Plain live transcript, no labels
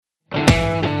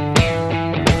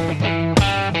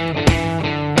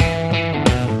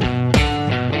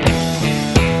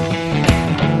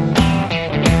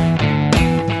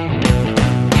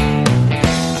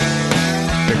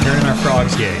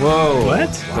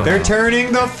They're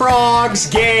turning the frogs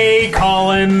gay,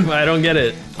 Colin. I don't get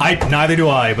it. Neither do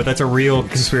I, but that's a real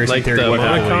conspiracy Like theory. the What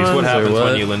emoticons? What happens what?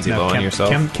 when you Lindsay Lohan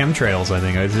yourself? Chemtrails, I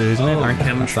think, isn't it? Aren't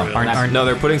chemtrails. No,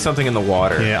 they're putting something in the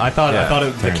water. Yeah, I thought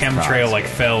the Turns chemtrail frogs.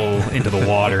 fell into the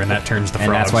water, and that turns the frogs.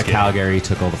 And that's why gay. Calgary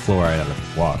took all the fluoride out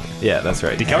of the water. Yeah, that's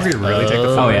right. Did Calgary really take the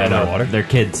Oh fluoride yeah, out of the no, water? their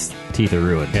kids' teeth are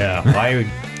ruined. Yeah, I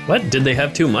What? Did they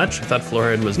have too much? I thought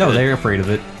fluoride was No, good. they're afraid of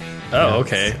it. Oh,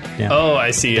 okay. Yeah. Oh,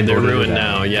 I see. They They're voted ruined it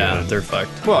now. out. Yeah, they're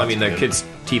fucked. Well, I mean, their kids'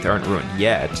 teeth aren't ruined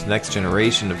yet. The next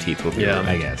generation of teeth will be Yeah. ruined.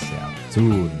 I guess. Yeah.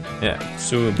 Soon. Yeah.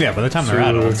 Soon. Yeah, by the time they're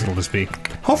adults, it'll just be.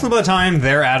 Hopefully, by the time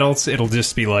they're adults, it'll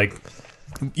just be like,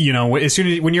 as soon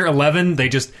as when you're 11, they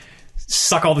just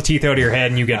suck all the teeth out of your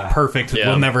head, and you get perfect. Yeah.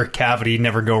 Will never cavity,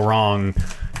 never go wrong.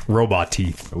 Robot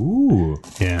teeth. Ooh.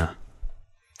 Yeah.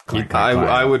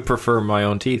 I would prefer my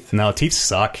own teeth. No, teeth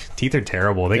suck. Teeth are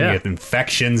terrible. They Yeah. can get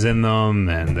infections in them,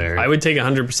 and they're. I would take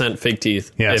 100% fake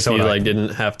teeth Yeah, if so you would I. didn't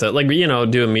have to,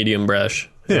 do a medium brush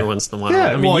every once in a while. Yeah,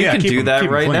 I mean, well, You yeah, can keep do them- that keep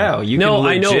them right clean. now. You no, can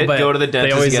I know, legit but go to the they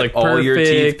dentist always and like get all your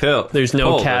teeth pulled. There's no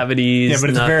pulled. cavities. Yeah, but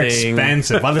it's very nothing.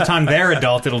 expensive. By the time they're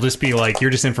adult, it'll just be like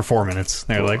you're just in for 4 minutes.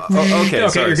 They're like, Okay, okay,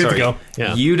 sorry, you're good sorry. to go.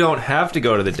 Yeah. You don't have to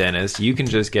go to the dentist. You can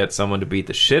just get someone to beat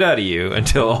the shit out of you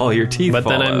until all your teeth But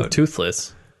fall then I'm out.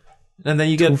 toothless. And then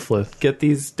you toothless. get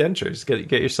these dentures.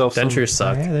 Get yourself some... Dentures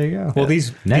suck. Yeah, there you go. Well,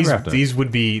 these Never have to. these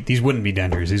wouldn't be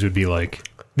dentures. These would be like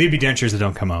they'd be dentures that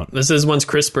don't come out. This is once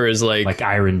CRISPR is like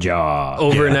Iron Jaw.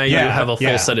 overnight, Yeah, you have a full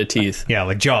yeah. set of teeth. Yeah,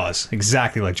 like Jaws,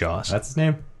 exactly like Jaws. That's his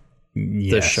name.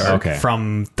 Yes. shark. Okay.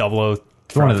 From 00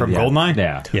 One of the- from yeah. Goldeneye.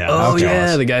 Yeah. yeah. Oh Jaws.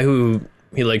 yeah, the guy who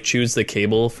he chews the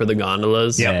cable for the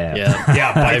gondolas. Yeah. yeah.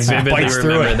 Yeah, I bites, vividly bites through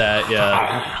remember it. that.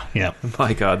 Yeah, Yeah,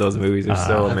 My God, those movies are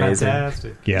so amazing.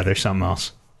 Fantastic. yeah. There's something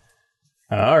else.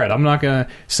 All right, I'm not gonna.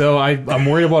 So I'm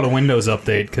worried about a Windows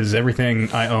update because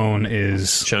everything I own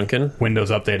is chunking.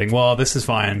 Windows updating. Well, this is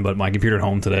fine, but my computer at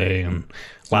home today and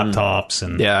laptops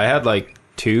and Yeah, I had like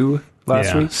 2 last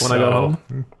Yeah, week when I got so-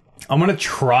 home. I'm gonna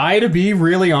try to be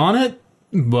really on it,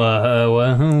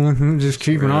 but just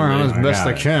keep an eye on it as best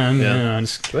I can. Yeah. Yeah,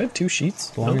 just Do I have 2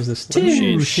 sheets? as long as this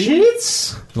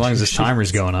sheets. as long as this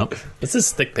timer's going up. This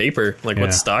is thick paper. Like, Yeah.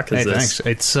 what stock is Hey, this?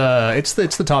 thanks.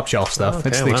 It's the top shelf stuff. Okay,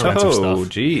 it's the wow. expensive Oh, stuff.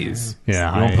 jeez.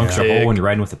 Yeah, You won't puncture a Big. hole when you're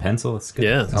riding with a pencil. It's good.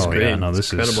 Yeah, that's Oh great. yeah, no,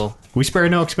 this incredible. is we spare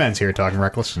no expense here. Talking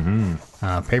reckless,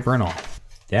 paper and all.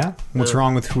 Yeah. What's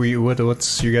wrong with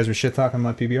what's you guys were shit talking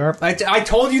about PBR? I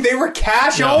told you they were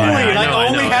cash only, I and know, I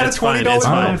only had a It's fine, $20 it's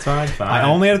bill. fine. It's fine. I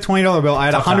only had a $20 bill. I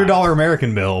had a $100 time.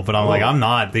 American bill, but I'm like, I'm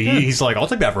not. He's like, I'll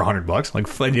take that for $100.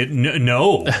 Like,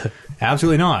 no,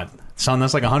 absolutely not, son.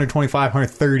 That's like 125,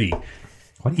 130.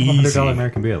 What do you have Easy. $100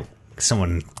 American bill?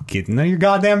 Someone getting your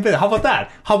goddamn bill. How about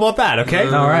that? Okay,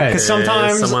 All right. Because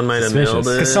sometimes, someone might have Suspicious. mailed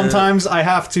it. because sometimes I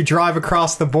have to drive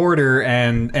across the border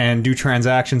and do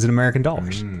transactions in American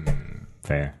dollars.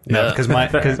 Fair. No, Yeah.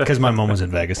 because my mom was in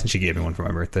Vegas and she gave me one for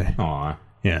my birthday. Aw.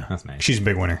 Yeah, That's nice. She's a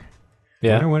big winner.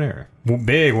 Yeah. Winner.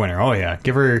 Big winner. Oh yeah,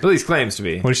 give her. At least claims to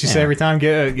be. What does she say every time?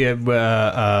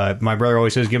 My brother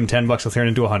always says, "Give him $10, I'll turn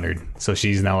into 100." So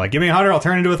she's now like, "Give me 100, I'll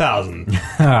turn into 1,000."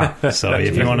 So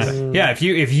if you want to,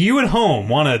 if you at home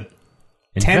want to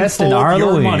Invest in tenfold your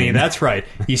Arlene. money, that's right.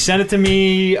 You send it to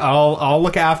me. I'll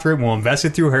look after it. We'll invest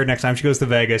it through her. Next time she goes to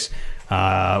Vegas,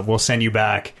 we'll send you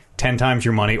back 10 times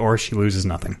your money, or she loses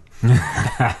nothing.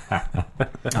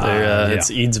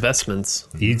 It's Eads Vestments.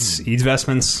 Eads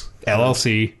Investments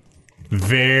LLC.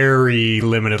 Very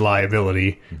limited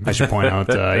liability, I should point out.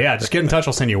 Just get in touch.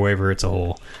 I'll send you a waiver. It's a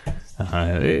whole.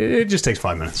 It just takes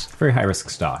 5 minutes. Very high risk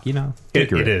stock, you know.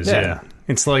 It is, Yeah. yeah.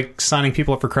 It's like signing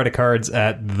people up for credit cards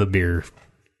at the beer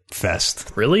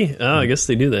fest. Really? Oh, I guess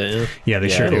they do that. Yeah, Yeah, they I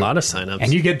sure had do. a lot of signups.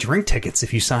 And you get drink tickets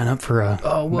if you sign up for a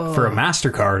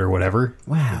MasterCard or whatever.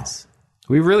 Wow.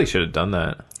 We really should have done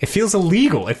that. It feels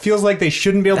illegal. It feels like they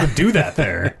shouldn't be able to do that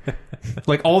there.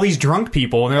 Like all these drunk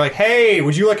people, and they're like, "Hey,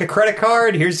 would you like a credit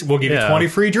card? We'll give you 20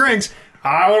 free drinks."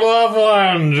 I would love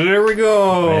one. There we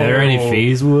go. Are there any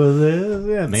fees with this?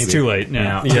 Yeah, maybe. It's too late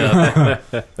now. yeah,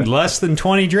 Less than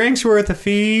 20 drinks worth of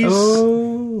fees.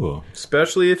 Oh.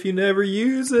 Especially if you never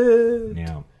use it.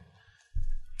 Yeah.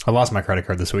 I lost my credit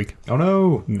card this week. Oh,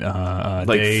 no.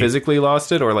 Like physically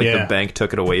lost it, or like Yeah. the bank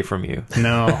took it away from you?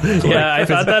 No. yeah. I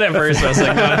thought that at first. I was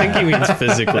like, no, I think he means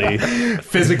physically.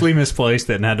 Physically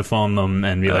misplaced it and had to phone them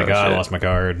and be like, I shit. lost my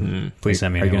card. Please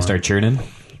send me Are you going to start churning?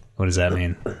 What does that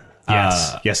mean?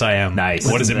 Yes. Yes, I am. Nice.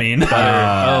 What does it mean?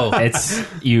 It's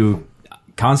you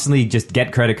constantly just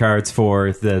get credit cards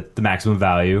for the maximum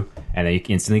value, and then you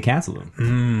instantly cancel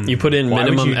them. You put in Why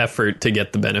would minimum you- effort to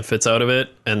get the benefits out of it,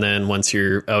 and then once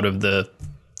you're out of the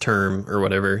term or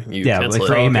whatever, you Yeah, cancel like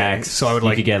for it. Amex, So I would you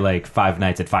like- could get like 5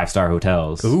 nights at 5-star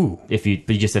hotels. Ooh. But you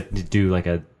just have to do like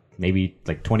maybe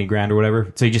like 20 grand or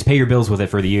whatever. So you just pay your bills with it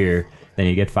for the year. Then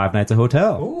you get 5 nights of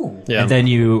hotel. Ooh. Yeah. And then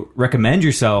you recommend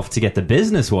yourself to get the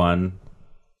business one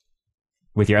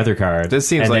with your other card. This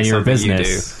seems and like then your something you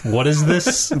business. What is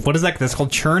this? What is that? That's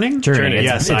called churning? Churning.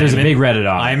 Yes. There's a I'm big Reddit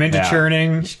on it. I'm into Yeah.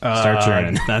 churning. Start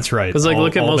churning. That's right. Because like, All-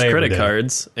 look at all most day, every credit day.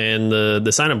 cards, and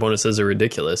the sign-up bonuses are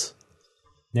ridiculous.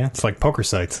 Yeah. It's like poker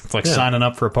sites. It's like Yeah. signing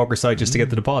up for a poker site just to get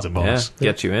the deposit Yeah, bonus.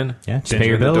 get you in. Yeah. Just Binge pay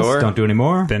your in the bills. door. Don't do any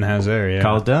more. Ben has there, yeah.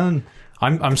 Call it done.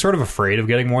 I'm sort of afraid of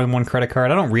getting more than one credit card.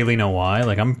 I don't really know why.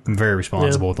 Like, I'm very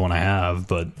responsible with the one I have,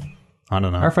 but I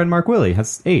don't know. Our friend Mark Willie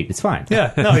has 8. It's fine.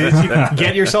 Yeah, no, you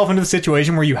get yourself into the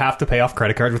situation where you have to pay off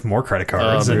credit cards with more credit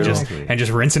cards and brutal.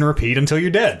 just rinse and repeat until you're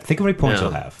dead. Think of how many points Yeah.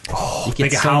 you'll have. You Think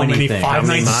get of so how many things. 5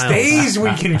 night miles. stays we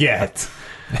can get.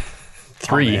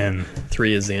 3. Man.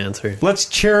 3 is the answer. Let's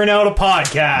churn out a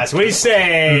podcast. What do you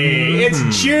say?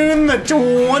 It's June the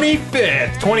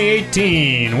 25th,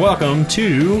 2018. Welcome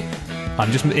to...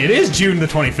 it is June the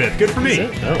 25th. Good for me. Is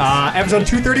it? Oh. Episode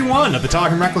 231 of the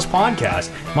Talking Reckless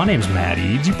podcast. My name's Matt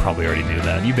Eads. You probably already knew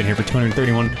that. You've been here for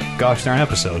 231 gosh darn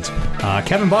episodes.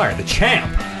 Kevin Byer, the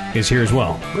champ, is here as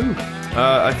well.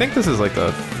 I think this is like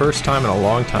the first time in a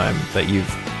long time that you've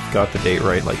got the date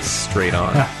right, like straight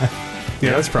on.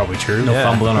 Yeah, that's probably true. Yeah,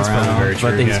 Fumbling that's around. probably very true.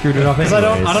 But they yeah. screwed it up Because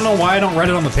anyways. I don't know why I don't write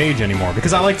it on the page anymore.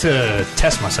 Because I like to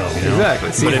test myself. You know?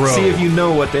 Exactly. See, But see if you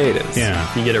know what day it is. Yeah.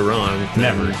 If you get it wrong,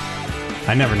 Never.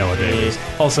 I never know what day it is.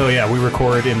 Also, yeah, we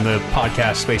record in the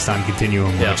podcast space-time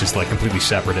continuum, Yeah. which is like completely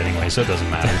separate anyway, so it doesn't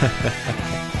matter.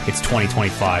 It's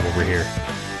 2025 over here.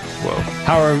 Whoa.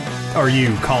 How are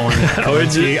you, Colin?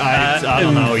 would you- I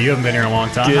don't know. You haven't been here in a long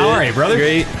time. Good. How are you, brother?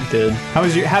 Great. Good. How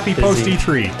was your happy post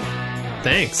E3?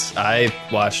 Thanks. I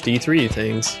watched E3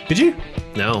 things. Did you?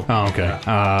 No. Oh, okay.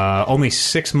 Only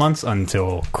 6 months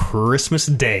until Christmas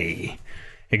Day.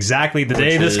 Exactly the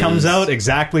day this comes is- out.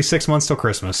 Exactly 6 months till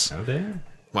Christmas.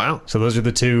 Wow. So those are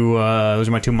the two. Those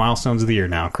are my 2 milestones of the year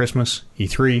now: Christmas,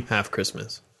 E3. Half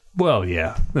Christmas. Well,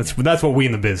 yeah, that's what we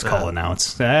in the biz call it now.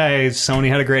 It's hey, Sony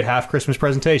had a great half Christmas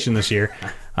presentation this year.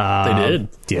 They did.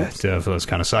 Yeah, those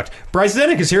kind of sucked. Bryce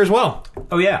Zennick is here as well.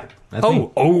 Oh, yeah. That's me.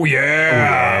 Oh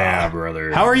yeah,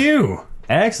 brother. How are you?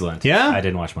 Excellent. Yeah? I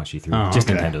didn't watch much E3. Oh, Just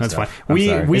okay. Nintendo That's stuff. fine. I'm We-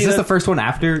 sorry. we- Is this the first one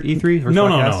after E3? First No,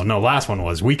 podcast? no. Last one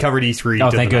was we covered E3. Oh,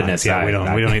 to thank the goodness. nines.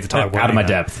 Yeah, we don't need to talk about out of my any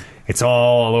that. depth. It's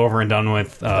all over and done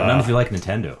with. But none of you like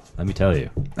Nintendo. Let me tell you.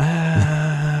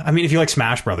 I mean, if you like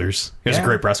Smash Brothers, it was a Yeah.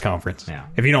 great press conference. Yeah.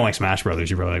 If you don't like Smash Brothers,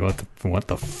 you're probably like, what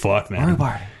the fuck, man? Mario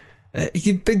Party.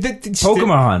 Pokemon.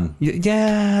 Pokemon.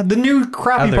 Yeah, the new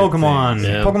crappy Other Pokemon. things.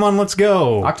 Yeah. Pokemon Let's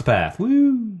Go. Octopath.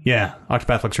 Woo. Yeah,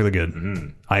 Octopath looks really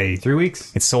good. I 3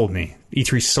 weeks. It sold me.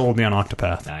 E3 sold me on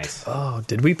Octopath. Nice. Oh,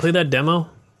 did we play that demo?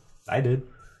 I did.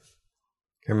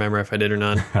 Can't remember if I did or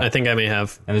not. I think I may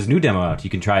have. And there's a new demo out. You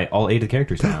can try all 8 of the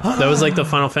characters now. That was like the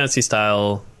Final Fantasy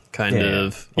style kind Yeah,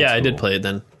 of. old Yeah, I did school. play it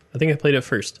then. I think I played it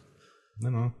first. I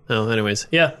don't know. Oh, anyways.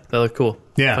 Yeah, that looked cool.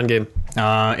 Yeah. Fun game.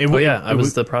 Oh Yeah, I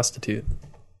was the prostitute.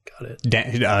 Got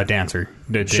it. dancer.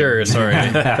 Sure, sorry.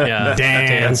 Yeah.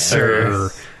 Dancer.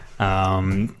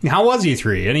 How was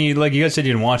E3? Any like you guys said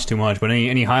you didn't watch too much, but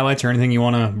any highlights or anything you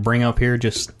want to bring up here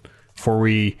just before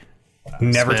we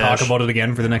never Smash. talk about it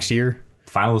again for the next year?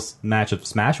 Finals match of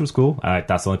Smash was cool.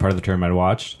 That's the only part of the tournament I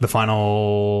watched. The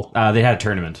final. They had a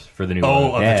tournament for the new one.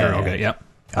 Of Yeah. the turn. Okay, yep.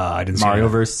 I didn't see Mario that.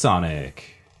 versus Sonic.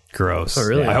 Gross. Oh,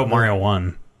 really? I hope Mario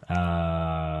won.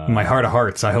 My heart of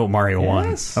hearts. I hope Mario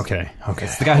Yes. won. Okay.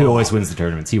 The guy who always wins the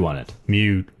tournaments, he won it.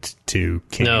 Mewtwo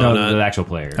King. No. No, not- the actual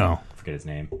player. Oh. Forget his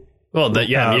name. Well,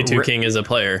 Mewtwo Re- King is a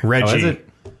player. Reggie. Oh, is it?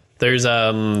 There's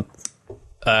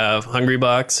Hungry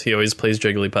Box. He always plays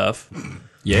Jigglypuff.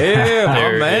 Yeah, my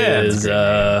There man. is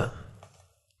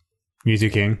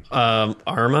Mewtwo King.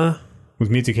 Arma. Was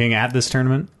Mewtwo King at this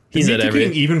tournament? He's Does at Mewtwo every-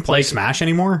 King even play like- Smash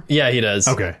anymore? Yeah, he does.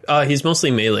 Okay. He's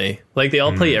mostly melee. Like they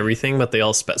all play everything, but they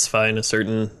all specify in a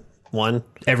certain one.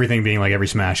 Everything being like every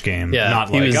Smash game. Yeah, Not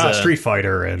he like was, Street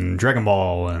Fighter and Dragon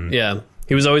Ball and Yeah,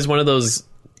 he was always one of those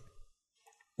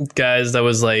guys that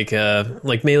was like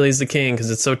melee's the king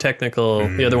because it's so technical.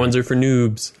 The other ones are for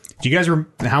noobs. Do you guys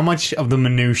how much of the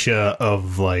minutia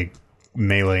of like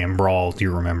Melee and Brawl do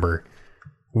you remember?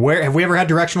 Where have we ever had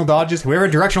directional dodges? Have we ever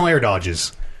had directional air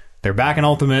dodges? They're back in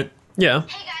Ultimate. Yeah,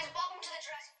 Hey guys, welcome to the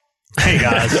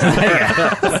dress.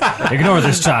 Hey guys. Ignore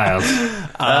this child.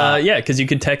 yeah, because you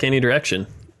could tech any direction.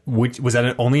 Which was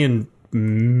that only in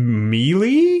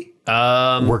Melee?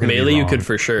 gonna be Melee you wrong. could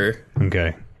for sure.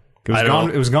 Okay. It was I don't gone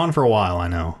know. it was gone for a while, I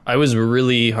know. I was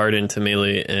really hard into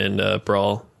melee and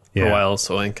brawl. for a while,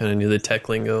 so I kind of knew the tech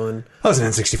lingo. And I was an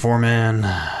N64 man.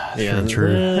 yeah,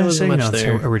 True. there wasn't much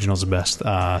there. Original's the best.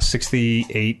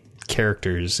 68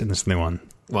 characters in this new one.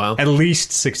 Wow. At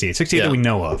least 68. 68 Yeah. that we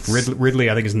know of. Ridley,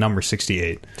 I think, is number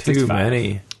 68. Too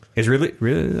many. Is Ridley?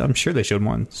 I'm sure they showed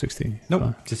one. 60.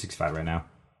 Nope, just 65 right now.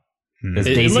 There's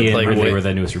It Daisy looked and like Ridley way- were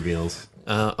the newest reveals.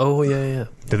 Oh, yeah.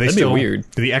 Do they That'd still be weird.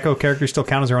 Do the Echo characters still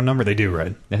count as their own number? They do,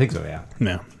 right? I think so, yeah.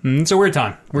 No. It's a weird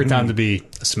time. Weird time to be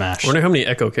a Smash. I wonder how many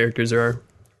Echo characters there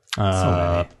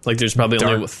are. Like, there's probably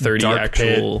only 30 Dark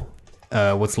actual...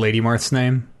 What's Lady Marth's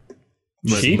name?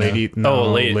 Sheep? Lady.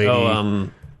 No, Lady.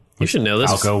 You should know this.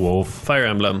 Falco, Wolf. Fire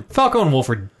Emblem. Falco and Wolf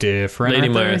are different.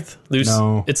 Lady aren't they? Marth.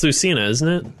 No. It's Lucina, isn't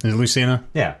it? Is it Lucina?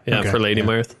 Yeah. Yeah, Okay, for Lady yeah.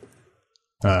 Marth.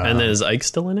 And then is Ike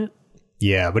still in it?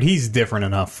 Yeah, but he's different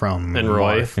enough from And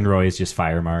Roy? Marth. And Roy is just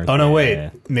Fire Mars. Oh no, Yeah.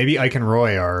 wait. Maybe Ike and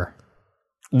Roy are.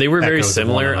 They were very Echoes of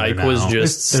similar. one another Ike was now.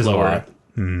 just There's a slower. lot.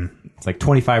 It's like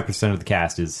 25% of the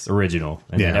cast is original,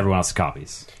 and then Yeah. everyone else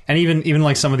copies. And even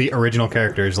like some of the original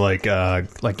characters, like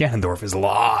Ganondorf, is a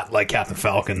lot like Captain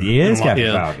Falcon. He is in a lot- Captain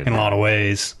Yeah. Falcon. in a lot of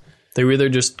ways. They were either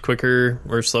just quicker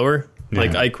or slower.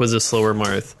 Like Yeah. Ike was a slower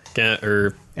Marth.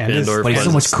 Or And his- Ganondorf but he's was so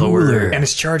a much slower cooler. And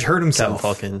his charge hurt Captain himself.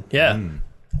 Falcon. Yeah.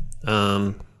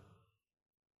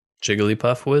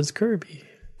 Jigglypuff was Kirby.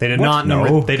 They did What? not No.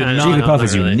 number. They did Kinda not. Jigglypuff Jigglypuff not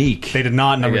is really. unique. They did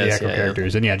not number guess, the Echo yeah,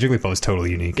 characters, and yeah, Jigglypuff is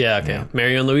totally unique. Yeah, okay.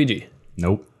 Mario and Luigi.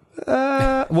 Nope.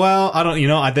 Well, I don't.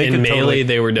 They In could Melee, totally,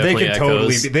 they were definitely They could totally.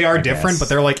 Echoes. Be, they are different, guess. but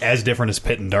they're like as different as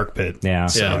Pit and Dark Pit. Yeah.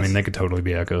 So Yeah. I mean, they could totally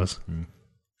be Echoes.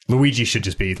 Luigi should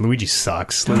just be. Luigi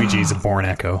sucks. Luigi's a born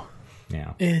Echo.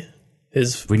 Yeah.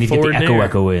 His We need to get the forward Echo nair.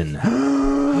 Echo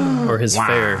in. Or his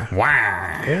fair.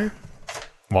 Wow.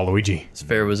 Waluigi, His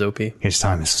fair was OP. his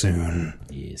time is soon.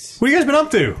 Yes. What have you guys been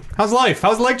up to? How's life?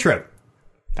 How's the leg trip?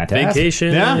 Fantastic.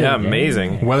 Vacation. Yeah? Yeah,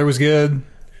 amazing. Weather was good.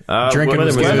 Drinking weather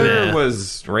was was, good. Nah.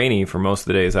 was rainy for most of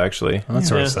the days, actually. That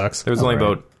sort of Yeah. sucks. There was only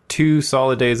about 2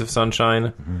 solid days of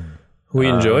sunshine. We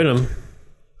enjoyed them.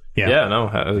 Yeah, no,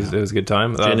 it was a good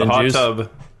time. Gin The and hot juice. tub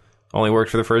only worked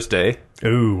for the first day.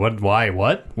 Ooh, what? Why?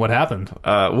 What? What happened?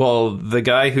 Well, the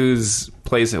guy whose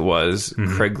place it was,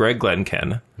 Greg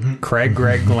Glenken. Craig,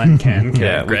 Greg, Glenn, Ken.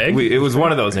 Yeah, Greg? it was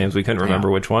one of those names. We couldn't remember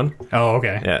which one. Oh,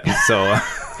 okay. Yeah, so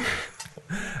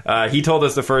he told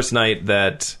us the first night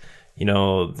that,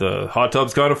 the hot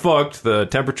tub's kind of fucked. The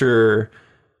temperature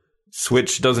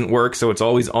switch doesn't work, so it's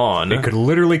always on. It could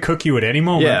literally cook you at any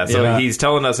moment. Yeah, so he's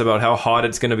telling us about how hot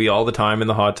it's going to be all the time in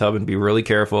the hot tub and be really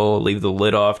careful, leave the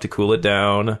lid off to cool it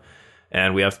down,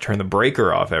 and we have to turn the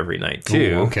breaker off every night, too.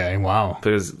 Ooh, okay, wow.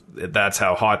 Because that's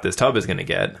how hot this tub is going to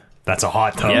get. That's a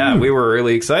hot tub. Yeah, we were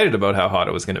really excited about how hot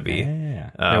it was going to be.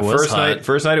 Yeah. It was hot.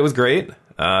 First night it was great.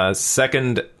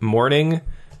 Second morning,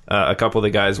 a couple of the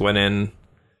guys went in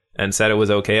and said it was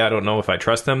okay. I don't know if I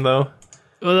trust them though.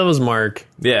 Well, that was Mark.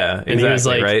 Yeah, exactly, And he was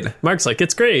like, right. Mark's like,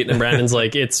 it's great. And Brandon's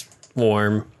like, it's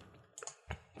warm.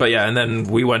 But yeah, and then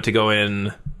we went to go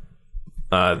in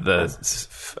I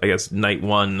guess night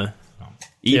one.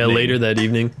 Yeah, evening. later that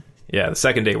evening. Yeah, the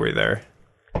second day we were there,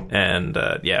 and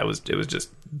it was just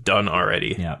done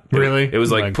already. Yeah. Really? It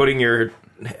was like putting your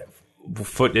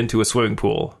foot into a swimming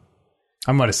pool.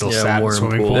 I might have still Yeah, sat in the warm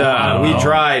swimming pool. pool. Yeah, we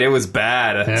tried. It was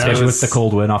bad. Yeah. It Especially was with the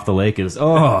cold wind off the lake is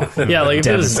Yeah, like if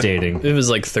devastating. it was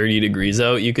like 30 degrees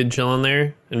out, you could chill in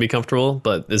there and be comfortable.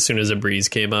 But as soon as a breeze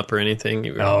came up or anything,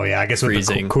 you were Oh, yeah, I guess with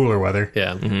freezing. the cooler weather.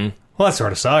 Yeah. Well, that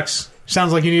sort of sucks.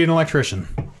 Sounds like you need an electrician.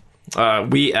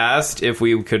 We asked if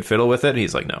we could fiddle with it. And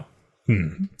he's like, no.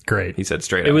 Great. He said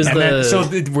straight It up. was And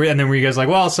the then were you guys like,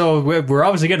 well, so we're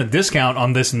obviously getting a discount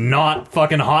on this not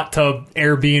fucking hot tub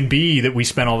Airbnb that we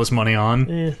spent all this money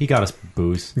on. He got us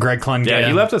booze. Greg Klein. yeah,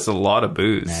 he left us a lot of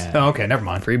booze. Oh, okay, never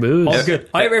mind. free booze. All's good.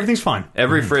 Everything's fine.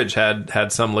 Every fridge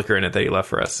had some liquor in it that he left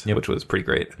for us, which was pretty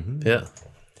great. Yeah.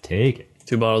 Take it.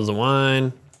 2 bottles of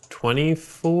wine,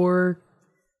 24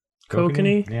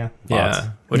 kokanee. Yeah.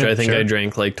 Yeah. Which Yeah, I think sure. I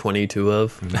drank like 22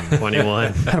 of.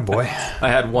 21. Boy. I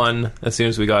had one as soon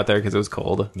as we got there because it was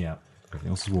cold. Yeah. Everything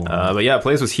else is warm. But yeah, the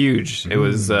place was huge. It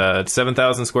was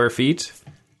 7,000 square feet,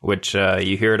 which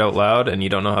you hear it out loud and you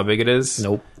don't know how big it is.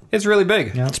 Nope. It's really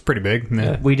big. It's pretty big.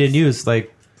 Yeah. we didn't use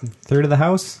like a third of the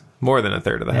house. More than a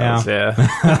third of the Yeah. house.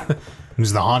 Yeah. It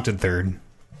was the haunted third.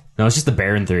 No, it's just the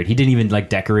barren third. He didn't even like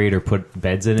decorate or put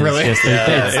beds in it. Really? It's just,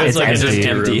 Yeah, it's like It's just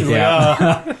empty. empty.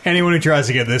 Yeah. Anyone who tries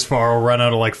to get this far will run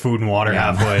out of like food and water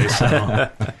halfway. So.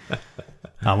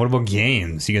 What about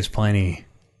games? You guys play any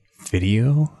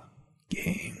video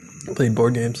games? Played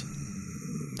board games.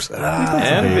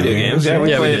 And video games. Yeah, Yeah,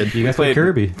 we played, did. You guys play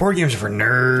Kirby. Board games are for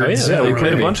nerds. Oh, yeah. I Yeah, don't we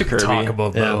played a really bunch of Kirby. Talk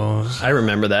about Yeah. those. I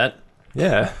remember that.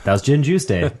 Yeah. That was Gin Juice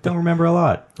Day. Don't remember a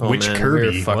lot. Oh, Which man, Kirby?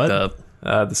 We were fucked What? up.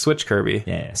 The Switch Kirby.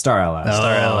 Yeah, Star Allies.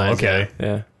 Star Allies, okay.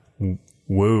 Yeah.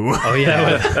 Woo. Oh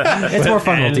yeah, It's more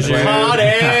fun multiplayer.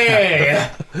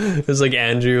 Party! it was like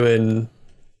Andrew and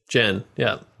Jen.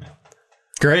 Yeah,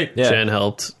 Great. Yeah. Jen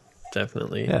helped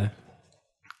definitely. Yeah.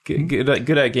 Good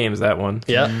at games, that one.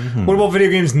 Yeah. What about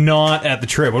video games not at the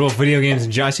trip? What about video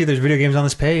games? I see there's video games on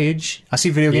this page. I see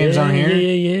video games on here.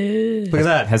 Yeah. Look at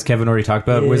that. Has Kevin already talked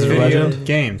about Wizard of Video Legend?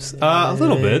 games. A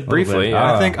little bit. Briefly, bit.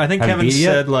 yeah. I think Have you Kevin beat it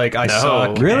yet? said like I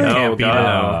suck. Really? And No, can't beat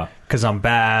God, it because I'm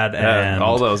bad. Yeah, And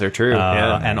all those are true.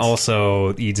 Yeah. and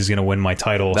also Eads is going to win my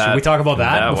title. Should That- we talk about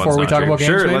that one's before we not talk true. about games?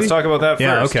 Sure, maybe? let's talk about that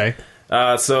Yeah. first.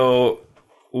 Okay. So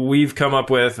we've come up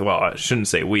with, well, I shouldn't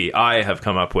say we, I have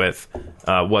come up with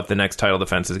what the next title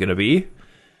defense is going to be.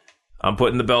 I'm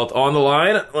putting the belt on the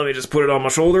line. Let me just put it on my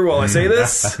shoulder while I say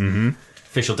this.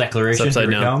 Official declaration. It's upside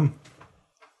Here we down. come.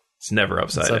 It's never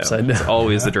upside, It's upside down. It's down.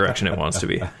 always the direction it wants to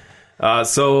be.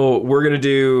 So we're going to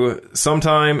do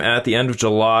sometime at the end of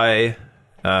July,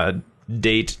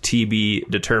 date TB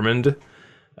determined.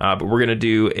 But we're going to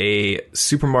do a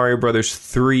Super Mario Brothers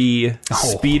 3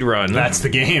 speed run. That's the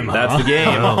game. Huh? That's the game.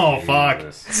 Oh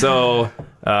fuck. So,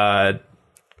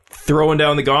 throwing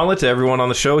down the gauntlet to everyone on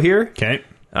the show here. Okay.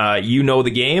 You know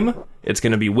the game. It's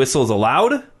going to be whistles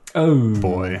allowed. Oh,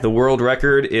 Boy. The world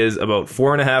record is about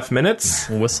 4.5 minutes.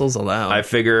 Whistles allowed. I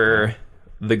figure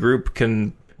the group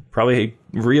can probably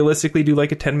realistically do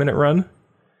like a 10-minute run.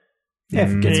 yeah,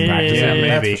 get some practice. Yeah, in,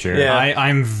 that's maybe. for sure. Yeah.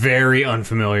 I'm very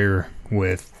unfamiliar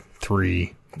with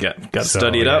 3. Got to So,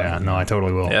 study it up. Yeah, no, I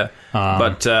totally will. Yeah.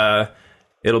 But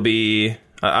it'll be...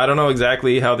 I don't know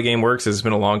exactly how the game works. It's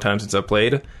been a long time since I've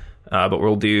played. But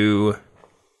we'll do...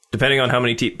 Depending on how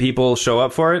many people show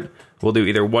up for it, we'll do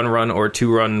either 1 run or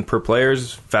 2 run per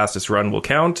players. Fastest run will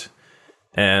count.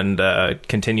 And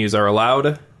continues are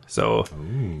allowed. So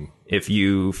if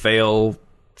you fail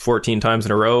 14 times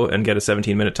in a row and get a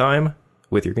 17-minute time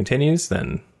with your continues,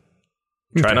 then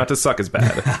try not to suck as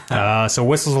bad. So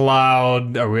whistles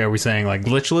allowed. Are we saying like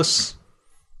glitchless?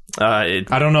 I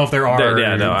I don't know if there are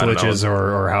Yeah, no, I don't glitches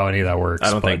or how any of that works.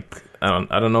 don't but think...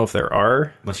 I don't know if there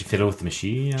are. Once you fiddle with the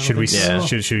machine. I don't Should we? think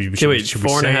so. Yeah. Should wait, should we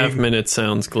 4.5 say- minutes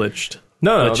sounds glitched.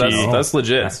 No, Glitchy. that's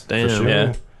legit. Damn. sure.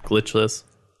 Yeah. Glitchless.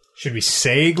 Should we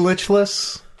say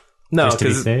glitchless? No, Just to be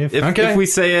because safe? Okay. if we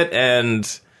say it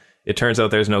and it turns out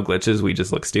there's no glitches, we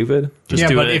just look stupid. Just yeah,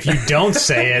 do but it. if you don't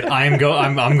say it, I'm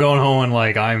going home and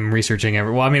like I'm researching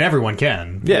Well, I mean, everyone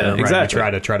can. Yeah, right, exactly.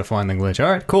 We try to find the glitch.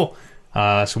 All right, cool.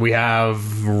 So we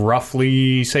have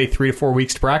roughly say 3 to 4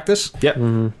 weeks to practice. Yep.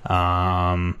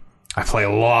 I play a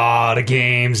lot of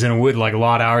games and would like a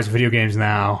lot of hours of video games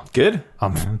now. Good. I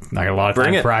got a lot of Bring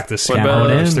time to it. practice. What Super about-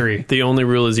 Mario Bros. 3. The only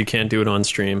rule is you can't do it on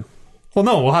stream. Well,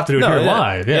 no, we'll have to do it here yeah.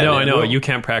 live. Yeah, No, I know. well- You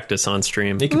can't practice on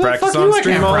stream. You can Well, practice fuck on you, I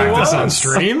stream can't all you practice want. on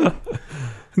stream.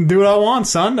 Do what I want,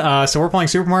 son. So we're playing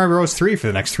Super Mario Bros. 3 for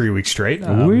the next 3 weeks straight.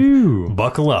 Woo.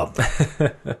 Buckle up.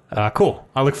 Cool.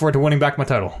 I look forward to winning back my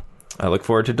title I look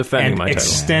forward to defending and my title.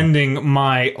 extending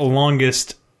my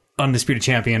longest undisputed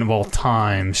champion of all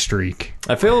time streak.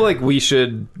 I feel like we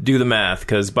should do the math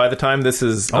because by the time this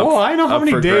is up, I know how up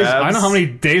many for days. grabs- I know how many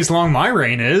days long my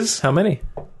reign is. How many?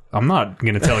 I'm not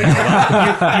going to tell you.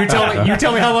 You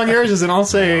tell me how long yours is, and I'll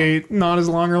say not as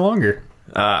long or longer.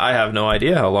 I have no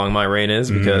idea how long my reign is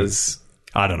because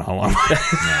I don't know how long.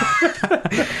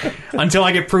 Until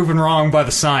I get proven wrong by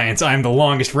the science, I am the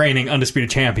longest reigning undisputed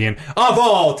champion of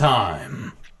all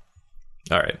time.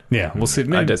 all right, Yeah, we'll see. I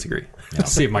Maybe, disagree.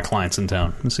 let's see if my client's in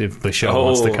town. Let's see if the show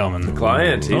wants to come and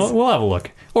client. He's, We'll have a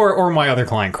look. Or my other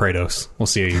client, Kratos. We'll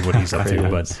see what he's up to.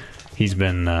 But he's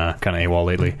been kind of AWOL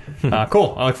lately.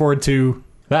 Cool. I look forward to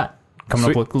that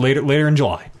coming Sweet. up later in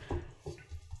July.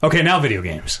 Okay, now video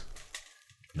games.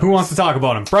 Who wants to talk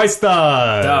about him? Bryce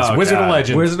does. Oh, Wizard God. of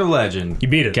Legend. Wizard of Legend. You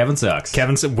beat it. Kevin sucks.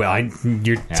 Kevin said, "Well,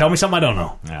 tell me something I don't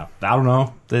know." Yeah. I don't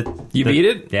know. You beat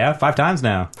it? Yeah, 5 times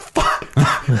now.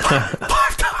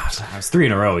 5 times. I was 3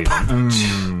 in a row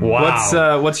even.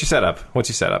 Wow. What's your setup? What's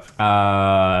your setup?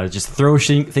 Just throw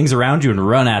things around you and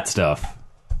run at stuff.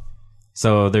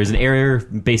 So there's an area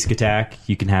basic attack.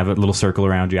 You can have a little circle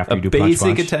around you after you do punch basic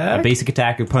punch. attack? A basic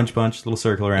attack, a punch little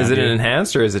circle around Is it you. an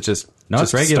enhanced or is it just No,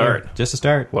 just it's regular. Start? Just a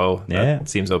start. Whoa, Yeah. that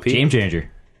seems OP. Game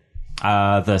changer.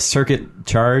 The circuit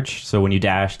charge. So when you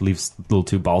dash, leaves little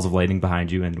 2 balls of lightning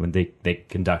behind you, and when they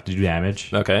conduct to do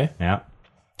damage. Okay. Yeah.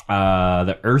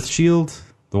 The earth shield,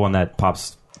 the one that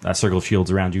pops a circle of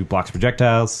shields around you, blocks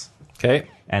projectiles. Okay.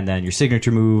 And then your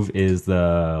signature move is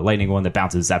the lightning one that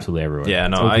bounces absolutely everywhere. Yeah,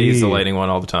 no, It's OP. I use the lighting one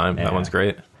all the time. Yeah. That one's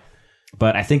great.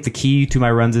 But I think the key to my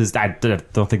runs is I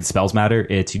don't think the spells matter.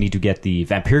 It's you need to get the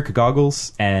vampiric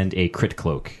goggles and a crit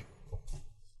cloak.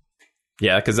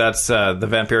 Yeah, because that's the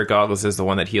vampiric goggles is the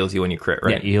one that heals you when you crit,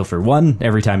 Yeah, right? you heal for 1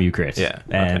 every time you crit. Yeah,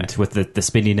 And okay. with the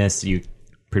spinniness, you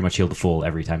pretty much heal the full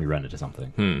every time you run into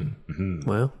something.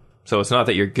 Well, So it's not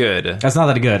that you're good. That's not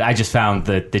that good. I just found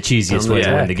the cheesiest way to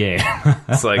yeah. win the game.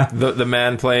 It's like the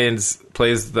man plays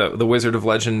the Wizard of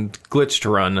Legend glitched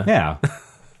run. Yeah.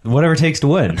 Whatever it takes to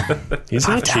win. he's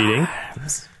not cheating.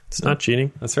 It's not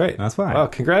cheating. That's right. That's fine. Wow,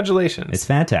 congratulations. It's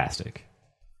fantastic.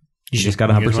 You just got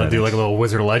 100%. You guys want to do like a little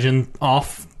Wizard of Legend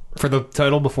off for the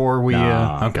title before we... okay.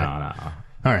 No.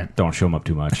 All right. Don't show them up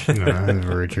too much. No, that's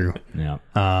very true. Yeah.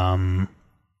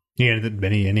 Yeah,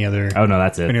 any other... Oh, no,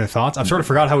 that's it. Any other thoughts? I've sort of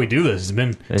forgot how we do this. It's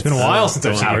been a while since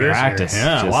I've seen out you of guys practice. here.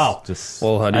 Yeah, wow.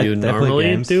 Well, how do you I play normally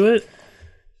games. do it?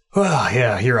 Well,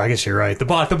 yeah, I guess you're right. The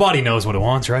body knows what it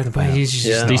wants, right? The body, he's just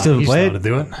Yeah. not- Do you still he's play know it? how to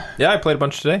do it. Yeah, I played a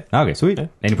bunch today. Okay, sweet.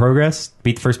 Any progress?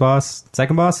 Beat the first boss?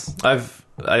 Second boss?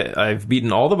 I've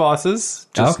beaten all the bosses,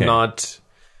 just Okay. not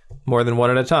more than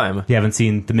one at a time. You haven't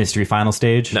seen the mystery final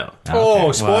stage? No.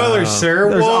 Oh, spoilers, sir.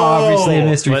 There's Whoa. obviously a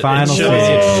mystery But final it shows-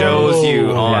 stage. It shows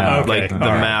you on Yeah, okay. like the All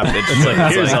right. map. It's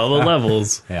like, here's all the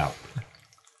levels. Yeah.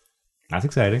 That's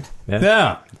exciting.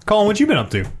 Yeah. Colin, what you been up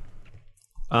to?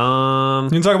 You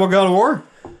can talk about God of War?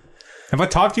 Have I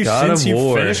talked to you God since of you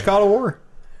War. finished God of War?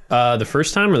 The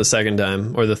first time or the second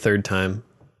time or the third time?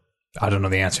 I don't know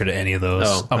the answer to any of those.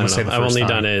 Oh, I'm I going to don't say know. the I've first only time.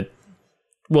 done it,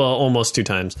 well, almost 2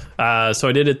 times. So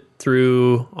I did it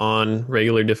through on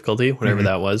regular difficulty, whatever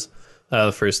that was,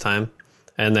 the first time.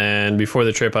 And then before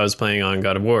the trip, I was playing on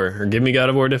God of War, or Give Me God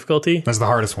of War difficulty. That's the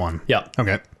hardest one. Yeah.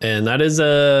 Okay. And that is,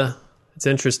 it's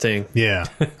interesting. Yeah.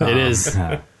 It is.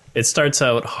 It starts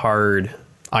out hard.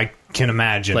 I can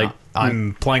imagine. Like-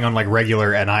 I'm playing on like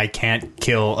regular, and I can't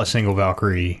kill a single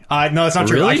Valkyrie. No, that's not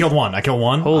true. Really? I killed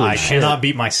one. Holy I shit. cannot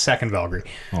beat my second Valkyrie,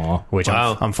 Aw. which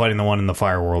Wow. I'm fighting the one in the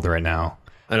Fire World right now.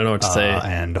 I don't know what to say.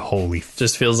 And holy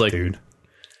Just feels like dude,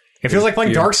 it feels like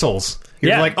playing Dark Souls.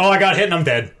 You're Yeah. like, oh, I got hit and I'm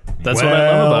dead. that's what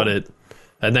I love about it.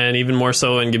 And then even more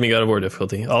so in Give Me God of War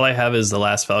difficulty. All I have is the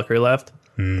last Valkyrie left,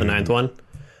 the 9th one.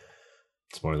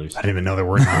 Spoilers. I didn't even know there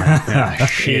were 9. Yeah,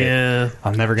 shit. Yeah.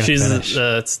 I'm never gonna She's finish.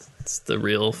 it's the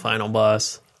real final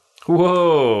boss.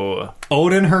 Whoa.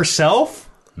 Odin herself?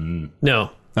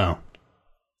 No. No.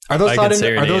 Are those I tied could say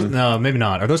into? her Are those name. no? Maybe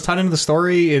not. Are those tied into the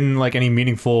story in like any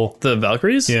meaningful? The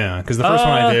Valkyries? Yeah, because the first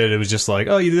one I did, it was just like,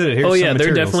 oh, you did it. Here's Oh some yeah,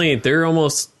 materials. they're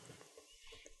almost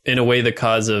in a way the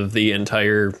cause of the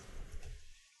entire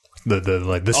the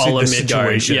all of Midgard.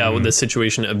 situation. Yeah, with the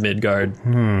situation of Midgard.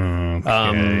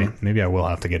 Okay. Maybe I will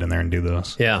have to get in there and do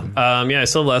those. Yeah. I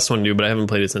still have the last one to do, but I haven't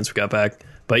played it since we got back.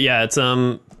 But yeah, it's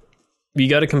you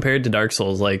got to compare it to Dark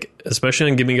Souls. Like, especially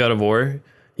in Give Me God of War,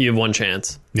 you have one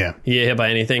chance. Yeah. You get hit by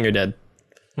anything, you're dead.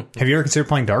 Have you ever considered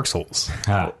playing Dark Souls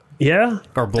Yeah.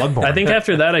 or Bloodborne? I think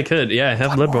after that I could. Yeah, I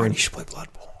have Bloodborne. You should play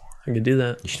Bloodborne. I could do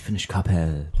that. You should finish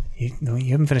Cuphead. You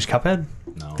haven't finished Cuphead?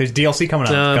 No. There's DLC coming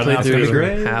out. No, I Got played announced. It's gonna be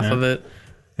through great. half of it.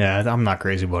 Yeah, I'm not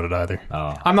crazy about it either.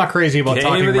 Oh. I'm not crazy about Game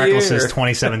talking of the Reckless's year.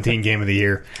 2017 Game of the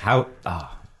Year. How?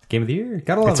 Game of the year?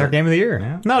 Gotta love It's our it. Game of the Year.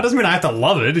 Yeah. No, it doesn't mean I have to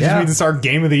love it. It just Yeah. means it's our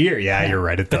Game of the Year. Yeah, you're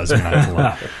right. It does mean I have to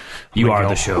love it. You I'm are gonna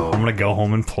the go- show. I'm going to go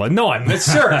home and play. No, I'm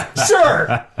sir,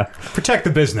 sir. Protect the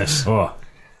business. Oh.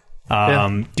 Do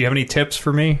you have any tips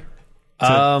for me?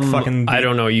 Fucking I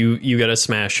don't know. You got to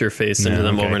smash your face into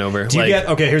them Okay. over and over. Do you Like, get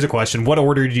okay? Here's a question: what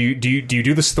order do you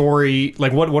do the story?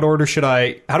 Like what order should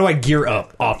I? How do I gear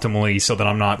up optimally so that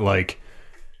I'm not like?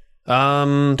 Do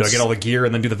I get all the gear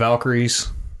and then do the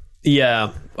Valkyries?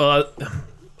 Yeah.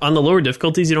 On the lower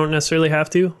difficulties, you don't necessarily have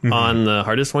to. Mm-hmm. On the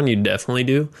hardest one, you definitely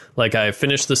do. Like, I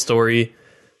finished the story.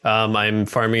 I'm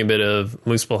farming a bit of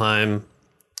Muspelheim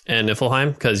and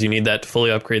Niflheim because you need that to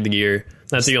fully upgrade the gear.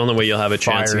 That's the only way you'll have a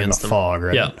chance Fire in the against them. fog,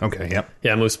 right? Yeah. Okay. Yep.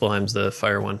 Yeah, Muspelheim's the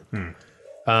fire one.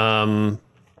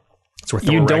 It's where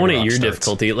Thor You don't at Ragnarok your starts.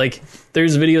 difficulty. Like,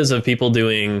 there's videos of people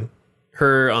doing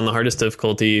her on the hardest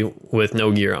difficulty with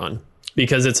no gear on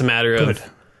because it's a matter Good. of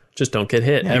just don't get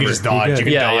hit. You ever. can just dodge. You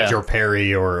can Yeah, dodge yeah. or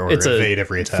parry or It's evade a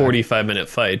every attack. 45-minute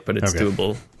fight, but it's Okay.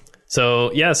 doable.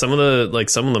 So yeah, some of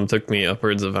them took me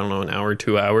upwards of, I don't know, an hour,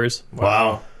 2 hours.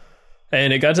 Wow.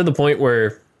 And it got to the point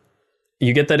where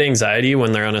you get that anxiety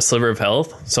when they're on a sliver of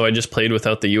health. So I just played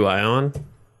without the UI on.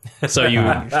 So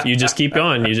you just keep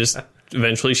going.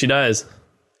 Eventually she dies.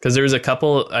 Because there was a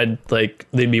couple,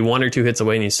 they'd be 1 or 2 hits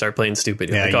away and you start playing stupid.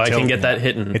 You're Yeah, like, you I can totally- get that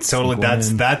hitting. It's totally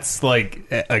that's like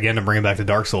again to bring it back to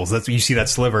Dark Souls. That's you see that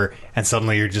sliver and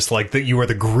suddenly you're just like you are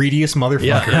the greediest motherfucker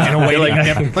Yeah. in a way You're like, like-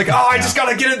 you never, like oh I just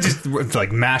gotta get it just it's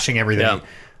like mashing everything.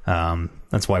 Yeah.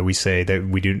 That's why we say that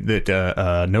we do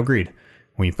that no greed.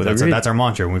 When you put greed. that's our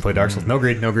mantra when we play Dark Souls. No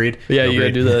greed, no greed. Yeah, no you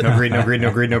gotta greed, do that. No greed, no greed, no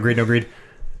greed, no greed, no greed.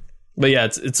 But yeah,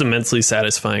 it's immensely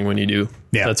satisfying when you do.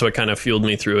 Yeah. That's what kind of fueled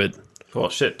me through it. Well,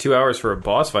 shit, 2 hours for a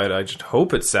boss fight. I just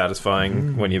hope it's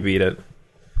satisfying when you beat it.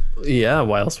 Yeah,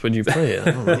 why else would you play it?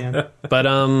 I don't know. But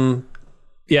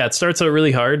yeah, it starts out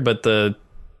really hard, but the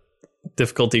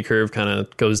difficulty curve kind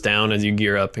of goes down as you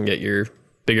gear up and get your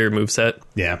bigger moveset.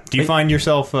 Yeah. Do you find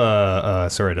yourself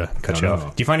sorry to cut you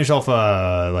off. Do you find yourself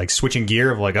like switching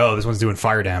gear of like, oh, this one's doing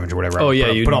fire damage or whatever? Oh,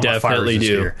 yeah, you put on my fire definitely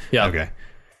resist do. gear. Yeah. Okay.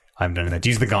 I haven't done that. Do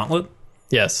you use the gauntlet?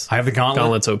 Yes. I have the gauntlet.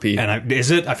 Gauntlet's OP. And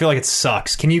I feel like it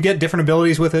sucks. Can you get different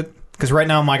abilities with it? Because right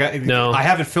now, No. I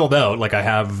have it filled out. Like I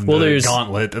have the there's-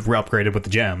 gauntlet upgraded with the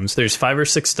gems. There's 5 or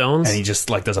 6 stones. And he just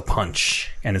like does a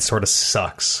punch, and it sort of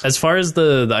sucks. As far as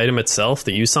the item itself,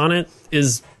 the use on it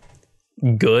is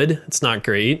good. It's not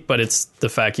great, but it's the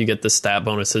fact you get the stat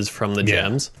bonuses from the Yeah,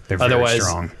 gems. they're very Otherwise,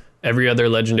 strong. every other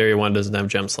legendary one doesn't have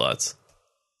gem slots.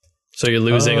 So you're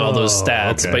losing all those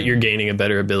stats, okay. but you're gaining a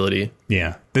better ability.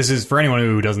 Yeah, this is for anyone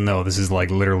who doesn't know. This is like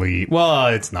literally. Well,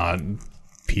 it's not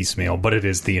piecemeal, but it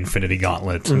is the Infinity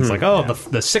Gauntlet. And it's like, oh,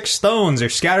 the 6 stones are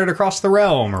scattered across the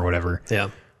realm or whatever.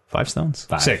 Yeah. 5 stones?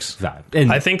 5. 6. 5. And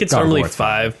I think it's God of normally War, it's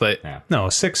 5, but Yeah. No,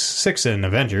 6 in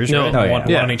Avengers. No. Right? Oh, one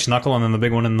yeah. on each knuckle, and then the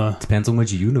big one in the Depends on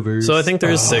which universe. so I think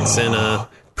there's 6 in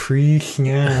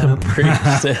pre-camp.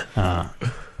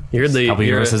 You heard the Couple you're-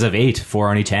 universes have 8, 4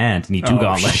 on each hand. You need 2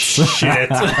 gauntlets. Shit.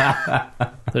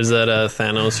 there's that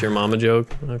Thanos your mama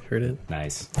joke. I've heard it.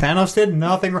 Nice. Thanos did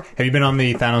nothing wrong. Have you been on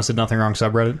the Thanos did nothing wrong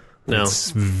subreddit? No.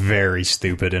 It's very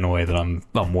stupid in a way that I'm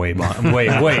way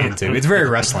into. It's very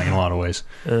wrestling in a lot of ways.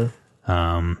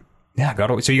 Yeah,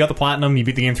 so you got the platinum. You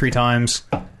beat the game 3 times.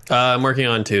 I'm working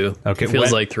on 2. Okay, It feels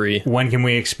when- like 3. When can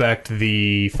we expect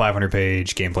the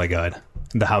 500-page gameplay guide?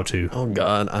 The how-to Oh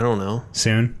God, I don't know.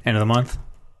 soon? End of the month?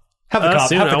 Have the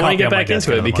Soon. have the I want copy to get on my back desk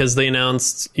into end it of the because they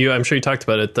announced I'm sure you talked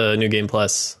about it, the new Game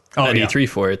Plus at yeah. E3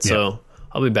 for it. So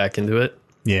I'll be back into it.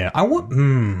 Yeah, I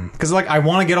want because like I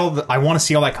want to get I want to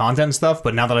see all that content and stuff.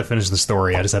 But now that I finished the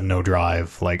story, I just have no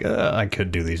drive. Like I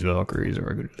could do these Valkyries,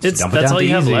 or I could just It's dump it that's down all to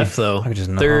you have easy. left though. I could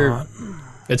just They're- not.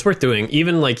 It's worth doing.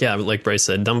 Even like Bryce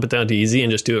said, dump it down to easy and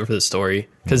just do it for the story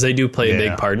because they do play a Yeah.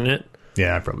 big part in it.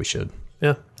 Yeah, I probably should.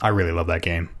 Yeah. I really love that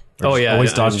game. Oh yeah.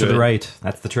 Always I dodge to enjoy the it. right.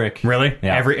 That's the trick. Really?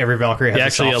 Yeah. Every Valkyrie has Yeah,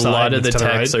 actually, a a soft lot side of the that's to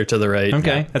texts right? are to the right.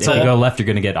 Okay, that's If you all. go left, you're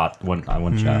going to get one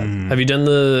shot. Have you done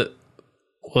the?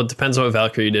 Well, it depends on what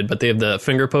Valkyrie you did, but they have the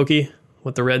finger pokey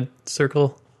with the red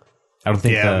circle. I don't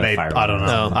think Yeah, the maybe, fire I don't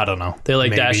know. No. I don't know. They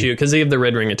Maybe. dash you because they have the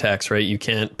red ring attacks, right? You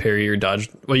can't parry or dodge.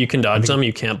 Well, you can dodge them.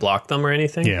 You can't block them or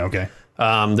anything. Yeah. Okay.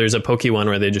 There's a pokey one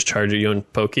where they just charge at you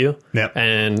and poke you. Yep.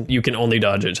 And you can only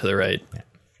dodge it to the right.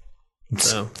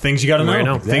 So, Things you got to There you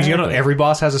know. know. Things you got to know. Exactly. Every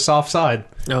boss has a soft side.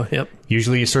 oh, yep.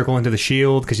 Usually you circle into the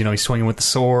shield because he's swinging with the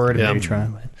sword. And Yeah. maybe try.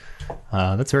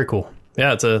 That's very cool.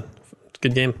 Yeah, it's a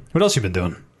good game. What else you been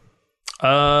doing?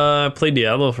 I played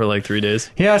Diablo for like 3 days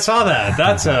Yeah, I saw that.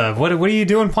 That's what are you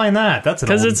doing playing that? That's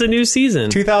because it's a new season.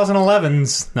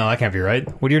 2011's. No, that can't be right.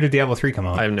 What year did Diablo 3 come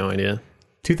out? I have no idea.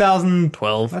 2011?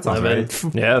 12, That sounds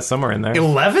 11. Yeah, somewhere in there.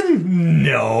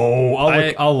 No,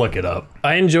 I'll look it up.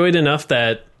 I enjoyed enough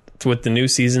that with the new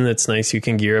season, it's nice you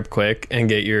can gear up quick and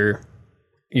get your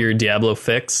Diablo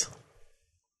fix.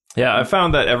 Yeah, I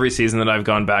found that every season that I've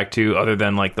gone back to, other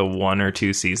than like the 1 or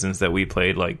 2 seasons that we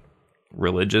played like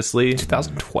religiously,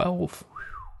 2012.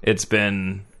 it's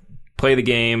been play the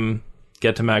game,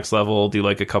 get to max level, do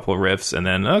like a couple of riffs, and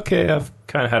then okay, I've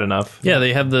kind of had enough. Yeah,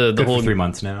 they have the Good whole for 3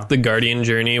 months now. the Guardian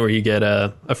journey where you get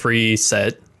a free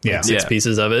set, Yeah. 6 Yeah.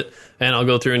 pieces of it, and I'll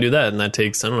go through and do that, and that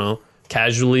takes, I don't know,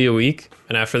 casually a week,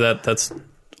 and after that, that's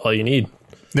all you need.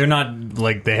 They're not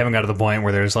like they haven't got to the point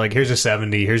where there's like here's a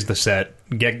 70, here's the set,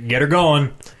 get her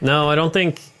going. No, I don't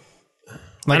think.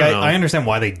 Like I don't know. I understand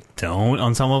why they don't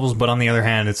on some levels, but on the other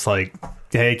hand, it's like,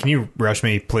 hey, can you rush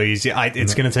me, please? Yeah,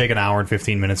 it's going to take an hour and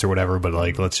 15 minutes or whatever, but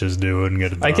like let's just do it and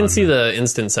get it done. I can see the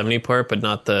instant 70 part, but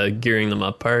not the gearing them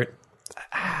up part.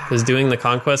 Because doing the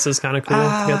conquest is kind of cool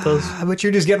to get those. but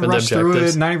you're just getting With the rushed through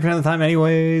it objectives. 90% of the time,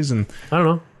 anyways, and I don't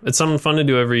know. It's something fun to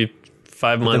do every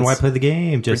 5 months. Then why play the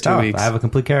game? Just 2 off. weeks. I have a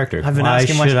complete character. I've been Why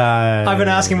asking should I? I've been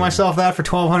asking myself that for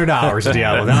 1,200 hours of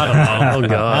Diablo. I don't know. Oh,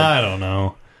 God. I don't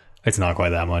know. It's not quite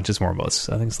that much. It's more about,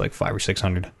 I think it's like 500 or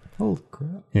 600. Holy crap.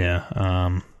 Yeah.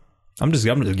 I'm just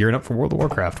gearing up for World of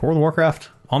Warcraft. World of Warcraft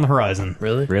on the horizon.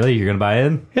 Really? Really? You're going to buy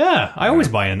in? Yeah, I always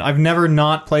buy in. I've never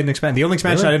not played an expansion. The only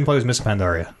expansion Really? I didn't play was Miss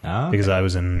Pandaria Oh, okay. because I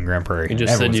was in Grand Prairie. You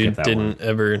just Everyone said you skipped that didn't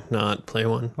ever not play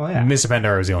one. Oh, yeah. Miss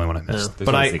Pandaria was the only one I missed. There's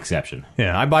But always the I exception.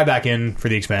 I buy back in for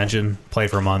the expansion, play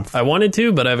for a month. I wanted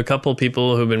to, but I have a couple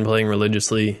people who've been playing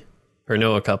religiously, or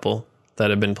know a couple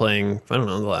that have been playing, I don't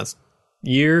know, the last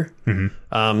year.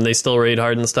 Mm-hmm. They still raid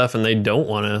hard and stuff, and they don't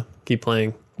want to keep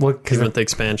playing. Well, because even with the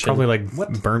expansion. probably like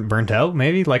burnt out,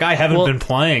 maybe. Like I haven't Well- been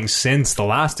playing since the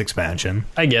last expansion.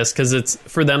 I guess because it's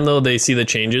for them though, they see the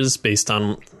changes based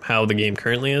on how the game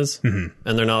currently is, and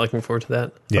they're not looking forward to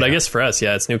that. But Yeah. I guess for us,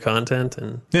 yeah, it's new content,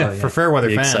 and Yeah, for Fairweather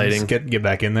Be fans, exciting. get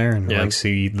back in there and Yeah. like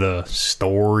see the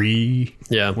story,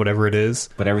 yeah, whatever it is.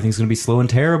 But everything's going to be slow and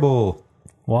terrible.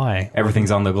 Why?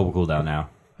 Everything's on the global cooldown now.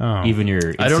 Oh. Even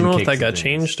your I don't know if instant that kicks got and things.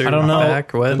 changed or I don't know.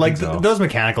 back or what. Like so. those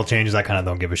mechanical changes, I kind of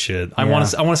don't give a shit. I Yeah. want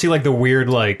to see like the weird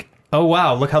like, oh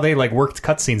wow, look how they like worked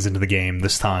cutscenes into the game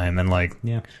this time, and like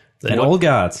Yeah. And What- Old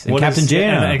Gods. And what Captain is-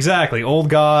 Jaina. yeah, exactly, old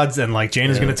gods, and like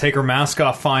Jaina's gonna take her mask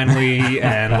off finally,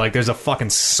 and like there's a fucking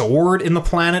sword in the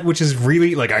planet, which is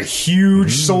really like a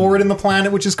huge sword in the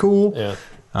planet, which is cool. yeah,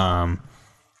 And,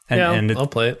 yeah, and I'll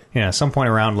play it. yeah, at some point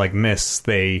around like Mists,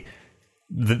 the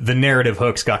narrative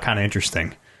hooks got kind of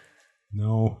interesting.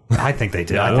 No. I think they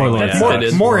did. I Warlords. think Yeah, they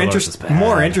did. Warlords is bad.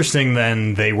 more interesting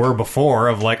than they were before.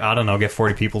 Of like, I don't know, get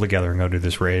 40 people together and go do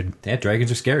this raid. Yeah, dragons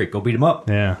are scary. Go beat them up.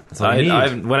 Yeah, That's all you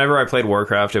need. Whenever I played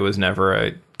Warcraft, it was never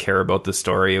I care about the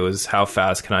story. It was how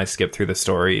fast can I skip through the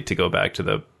story to go back to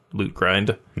the loot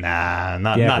grind. nah,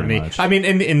 not Yeah, not pretty me. much. I mean,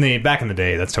 in the back in the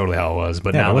day, that's totally how it was.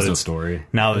 But Yeah, now there was that no it's story.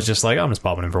 now it's just like I'm just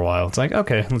popping in for a while. It's like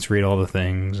okay, let's read all the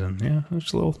things, and yeah,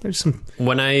 there's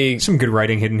When I some good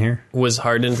writing hidden here. was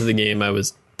hard into the game, I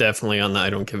was definitely on the I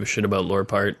don't give a shit about lore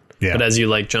part. Yeah. But as you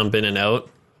like jump in and out,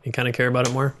 you kind of care about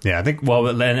it more. Yeah, I think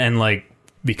and like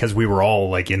because we were all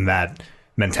like in that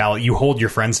mentality, you hold your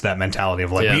friends to that mentality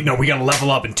of like, Yeah. we got to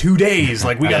level up in 2 days.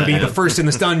 Like we got to be the first in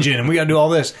this dungeon, and we got to do all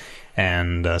this.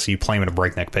 And so you play them at a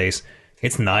breakneck pace.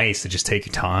 It's nice to just take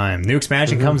your time. New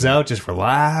expansion comes out, just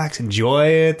relax, enjoy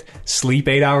it, sleep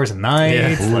 8 hours a night.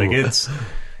 Yeah. Like it's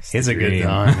a good dream.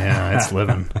 time. Yeah, it's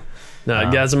living.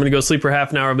 No, guys, I'm gonna go sleep for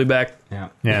half an hour. I'll be back. Yeah.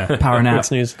 Yeah. Power nap. What's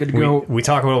news? Good to go. We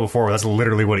talked about it before. That's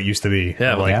literally what it used to be.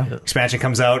 Yeah, like yeah. expansion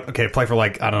comes out. Okay, play for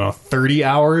like I don't know 30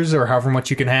 hours or however much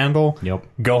you can handle. Yep.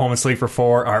 Go home and sleep for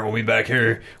 4. All right, we'll be back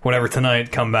here. Whatever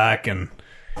tonight. Come back and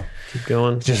Keep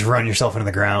going. just run yourself into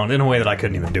the ground in a way that I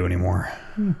couldn't even do anymore.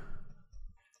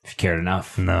 If you cared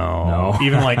enough. No. No.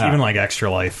 even like Extra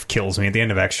Life kills me. At the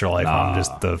end of Extra Life,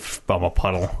 I'm a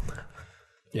puddle.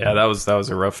 Yeah, that was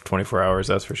a rough 24 hours,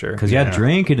 that's for sure. Because you had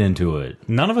drinking into it.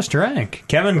 None of us drank.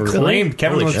 Kevin claimed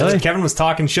Holy shit. Kevin was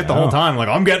talking shit the whole time, like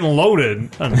I'm getting loaded.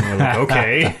 And we're like,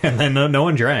 okay, and then no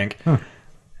one drank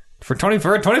for a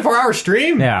 24-hour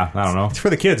stream. Yeah, I don't know. It's for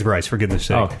the kids, Bryce. For goodness'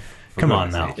 sake, Oh, come on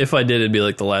now. If I did, it'd be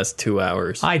like the last 2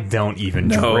 hours. I don't even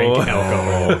drink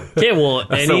alcohol. Okay, well,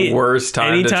 That's the worst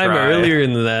time to anytime try. earlier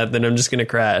than that, then I'm just gonna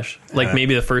crash. Like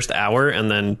maybe the first hour,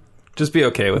 and then Just be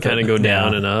okay with kind it. of go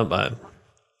down and up.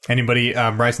 Anybody,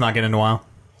 Bryce, not getting into WoW?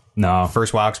 No.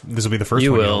 First WoW. This will be the first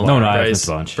You one. will. No, I've Bryce, missed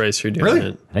a bunch. Bryce, you're doing Really?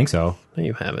 it. I think so. No,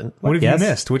 you haven't. What have Yes. you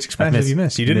missed? Which expansion have you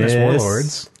missed? You didn't miss This-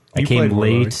 Warlords. I You came played late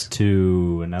Warlords.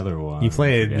 to another one. You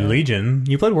played Yeah. Legion.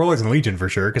 You played Warlords and Legion for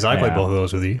sure, because I played Yeah. both of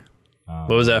those with you.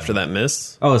 What was after that?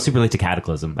 Mist? Oh, super late to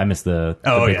Cataclysm. I missed the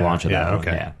Oh, big yeah. launch of Yeah, that one.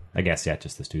 okay. Yeah. I guess, yeah,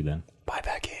 just this two then. Buy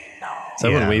back in. Is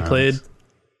that when we played?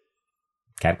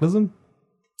 Cataclysm?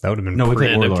 That would have been No, we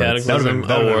played End of Warlords. That would Cataclysm? have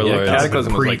been, Oh, Warlords.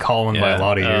 Cataclysm was like- pre-Colin by a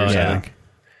lot of years. yeah. I think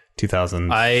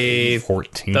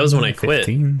 2014. That was when I quit.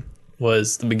 15?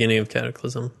 Was the beginning of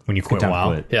Cataclysm. When you quit time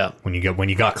WoW. quit. Yeah. When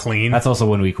you got clean. That's also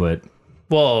when we quit.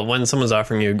 Well, when someone's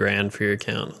offering you $1,000 for your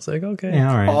account, I was like, okay.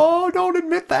 Yeah, all right. Oh, don't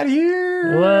admit that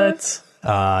here. What?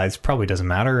 It probably doesn't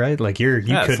matter, right? Like you it's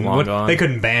couldn't. long gone. They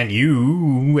couldn't ban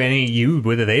you.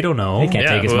 Whether they don't know. They can't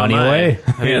Yeah, take his who am money I? away.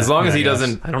 I mean, as long as he I guess.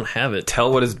 doesn't I don't have it.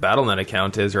 tell what his Battle.net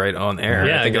account is right on air,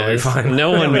 Yeah, I think it'll be guys. fine. No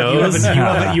one You have knows. a- you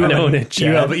have a- you have a- No one in you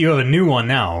chat. have a new one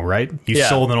now, right? You Yeah.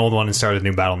 sold an old one and started a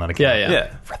new Battle.net account. Yeah. Yeah.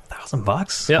 For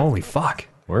 $1,000. Yep. Holy fuck!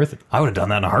 Worth it. I would have done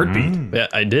that in a heartbeat. Yeah,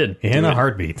 I did. In Do a it.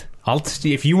 heartbeat.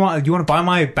 If you want to buy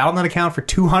my Battle.net account for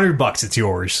 $200, it's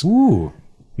yours. Ooh.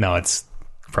 No, it's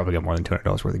probably got more than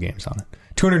 $200 worth of games on it.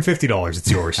 $250, it's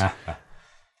yours.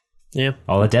 Yeah.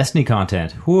 All the Destiny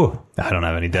content. Whew. I don't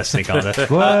have any Destiny content.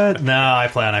 What? No, I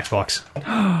play on Xbox.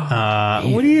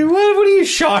 What are you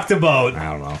shocked about?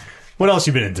 I don't know. What else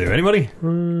you been into? Anybody?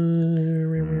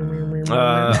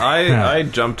 I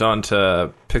jumped onto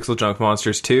Pixel Junk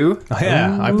Monsters 2. Oh,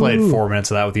 yeah, I played 4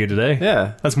 minutes of that with you today.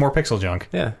 Yeah. That's more Pixel Junk.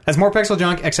 Yeah. That's more Pixel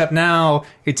Junk, except now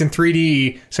it's in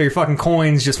 3D, so your fucking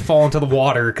coins just fall into the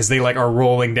water because they like are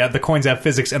rolling down. The coins have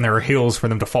physics, and there are hills for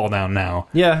them to fall down now.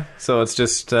 Yeah, so it's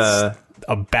just A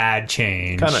bad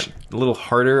change. kind of a little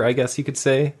harder, I guess you could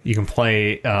say. You can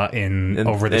play in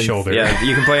over the And- shoulder. Yeah,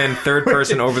 you can play in third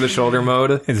person over the shoulder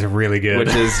mode, It's really good.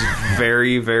 which is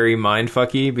very, very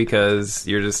mindfucky because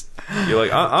you're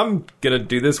like, I'm gonna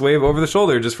do this wave over the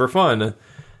shoulder just for fun,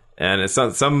 And it's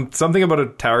something about a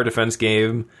tower defense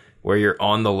game where you're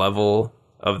on the level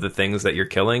of the things that you're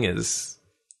killing is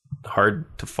hard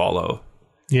to follow.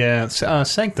 Yeah,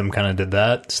 Sanctum kind of did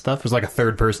that stuff. It was like a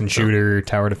third-person shooter,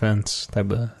 tower defense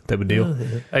type of deal.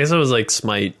 I guess it was like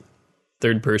Smite,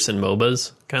 third-person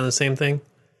MOBAs, kind of the same thing.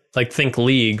 Like think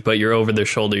League, but you're over their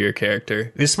shoulder, your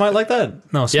character. Is Smite like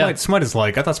that? No, Yeah. Smite is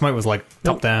like, I thought Smite was like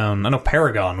top-down. I know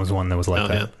Paragon was one that was like Oh,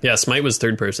 that. yeah. Smite was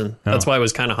third-person. That's why it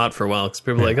was kind of hot for a while, because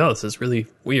people were like, oh, this is really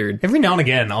weird. Every now and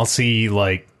again, I'll see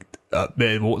like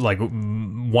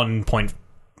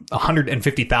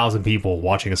 150,000 people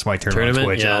watching a Smite tournament on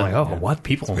Twitch. Yeah. And I'm like, oh, what?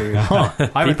 People? Huh.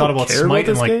 I haven't thought about care Smite about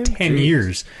in this like game? 10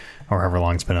 years or however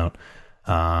long it's been out.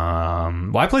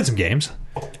 Well, I played some games.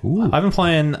 I've been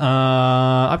playing.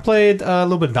 I played a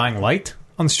little bit of Dying Light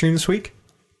on the stream this week.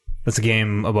 That's a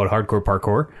game about hardcore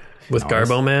parkour With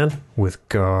Garbo Man? with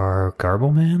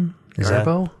Garbo Man. Is that?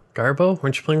 Garbo?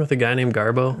 Weren't you playing with a guy named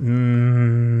Garbo?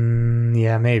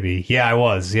 Yeah, maybe. Yeah, I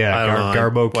was. Yeah, I don't know. I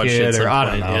Garbo watched it at Kid, or some I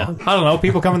don't know. point, I don't know.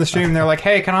 People come in the stream and they're like,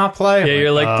 "Hey, can I play?" I'm Yeah,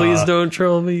 you're like, please don't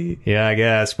troll me. Yeah, I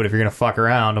guess. But if you're gonna fuck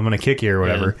around, I'm gonna kick you or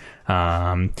whatever.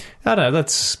 I don't know.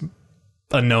 That's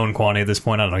a known quantity at this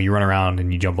point. I don't know. You run around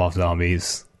and you jump off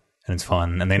zombies, and it's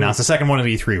fun. And they announced the second one at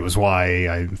E3, was why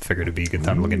I figured it'd be a good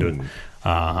time to look into it.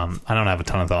 I don't have a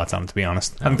ton of thoughts on it, to be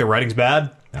honest. I think the writing's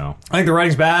bad. No. I think the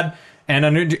writing's bad and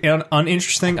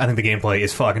uninteresting. I think the gameplay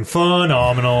is fucking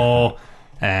phenomenal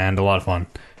and a lot of fun.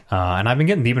 And I've been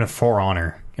getting deep into For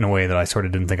Honor in a way that I sort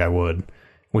of didn't think I would,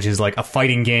 which is like a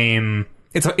fighting game.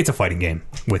 It's a fighting game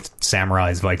with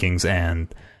samurais, Vikings, and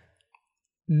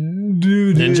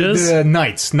Ninjas?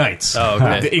 Knights. Oh,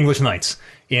 okay. The English knights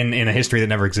in a history that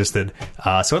never existed.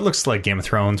 So it looks like Game of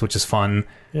Thrones, which is fun.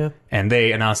 Yeah. And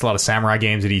they announced a lot of samurai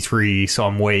games at E3, so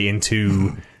I'm way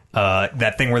into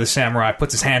that thing where the samurai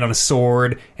puts his hand on a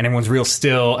sword and everyone's real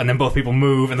still, and then both people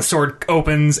move and the sword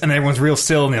opens and everyone's real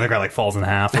still and the other guy like falls in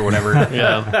half or whatever.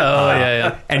 Yeah. Oh,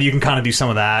 yeah. And you can kind of do some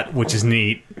of that, which is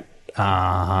neat.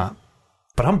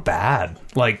 But I'm bad.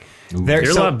 Like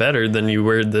You're a lot better than you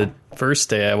were the first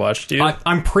day I watched you.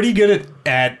 I'm pretty good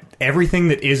at everything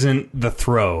that isn't the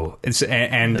throw.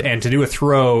 And to do a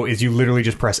throw is you literally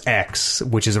just press X,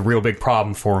 which is a real big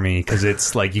problem for me because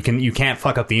it's like you can't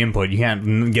fuck up the input. You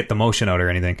can't get the motion out or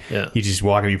anything. Yeah. You just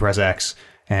walk up, you press X,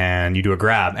 and you do a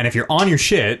grab. And if you're on your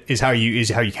shit, is how you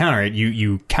counter it.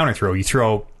 You counter throw. You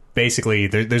throw. Basically,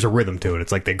 there's a rhythm to it.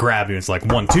 It's like they grab you. It's like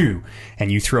 1, 2,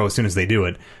 and you throw as soon as they do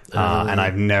it. And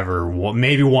I've never,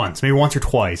 maybe once or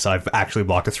twice, I've actually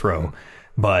blocked a throw,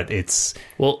 but it's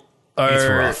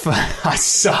rough. I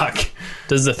suck.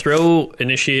 Does the throw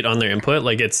initiate on their input?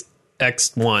 Like it's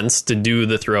X once to do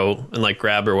the throw and like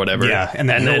grab or whatever. Yeah, and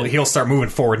then he'll start moving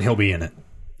forward and he'll be in it.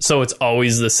 So it's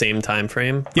always the same time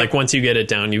frame. Yeah. Like once you get it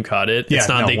down, you caught it. Yeah, It's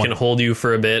not no, they can hold you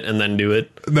for a bit and then do it.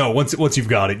 No, once you've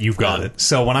got it, you've got it.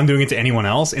 So when I'm doing it to anyone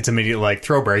else, it's immediately like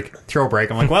throw break.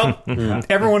 I'm like, well,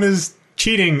 everyone is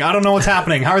cheating. I don't know what's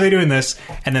happening. How are they doing this?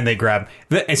 And then they grab.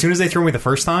 As soon as they throw me the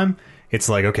first time, it's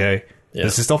like, okay,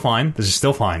 this is still fine. They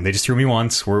just threw me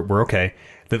once. We're okay.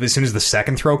 But as soon as the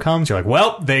second throw comes, you're like,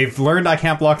 well, they've learned I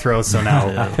can't block throws, so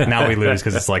now we lose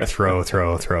because it's like throw.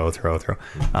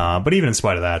 But even in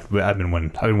spite of that, I've been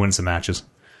winning some matches.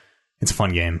 It's a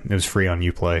fun game. It was free on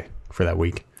Uplay for that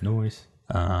week. No worries.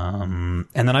 And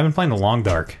then I've been playing the Long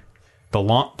Dark. The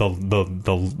Long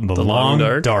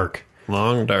Dark.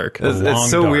 Long dark.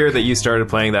 It's so Dark. weird that you started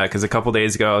playing that because a couple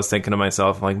days ago I was thinking to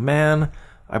myself, I'm like, man,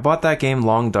 I bought that game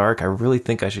Long Dark. I really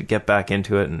think I should get back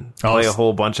into it and play a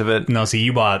whole bunch of it. No, see,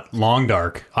 you bought Long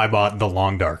Dark. I bought the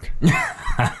Long Dark.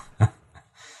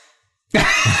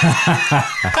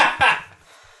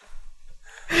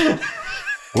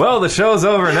 Well, the show's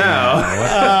over now.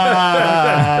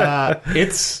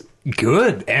 It's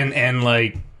good and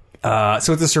like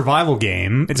so it's a survival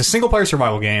game. It's a single player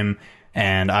survival game,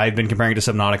 and I've been comparing it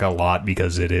to Subnautica a lot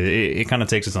because it kind of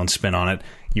takes its own spin on it.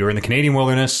 You're in the Canadian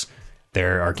wilderness.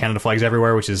 There are Canada flags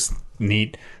everywhere, which is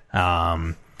neat.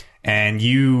 And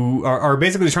you are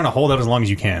basically just trying to hold out as long as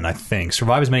you can, I think.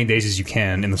 Survive as many days as you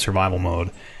can in the survival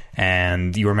mode.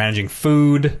 And you are managing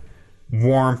food,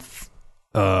 warmth,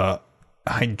 hydration,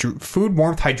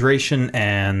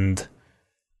 and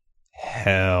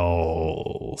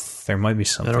health. There might be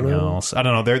something else. I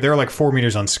don't know. There are like 4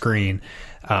 meters on screen.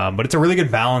 But it's a really good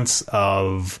balance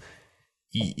of...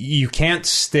 You can't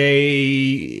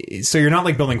stay... So you're not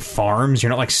like building farms. You're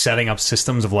not like setting up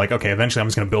systems of like, okay, eventually I'm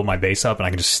just going to build my base up and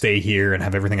I can just stay here and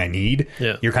have everything I need.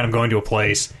 Yeah. You're kind of going to a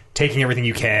place, taking everything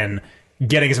you can,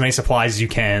 getting as many supplies as you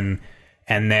can,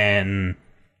 and then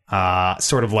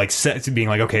sort of like set to being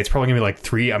like, okay, it's probably gonna be like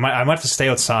 3. I might have to stay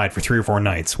outside for 3 or 4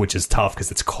 nights, which is tough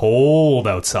because it's cold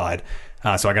outside.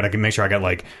 So I gotta make sure I got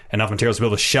like enough materials to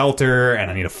build a shelter, and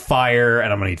I need a fire,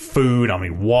 and I'm gonna need food, I'm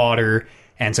gonna need water,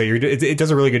 and so it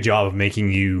does a really good job of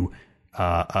making you.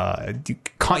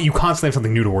 You constantly have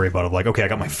something new to worry about. Of like, okay, I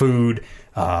got my food,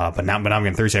 but now I'm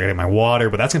getting thirsty. I gotta get my water,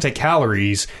 but that's gonna take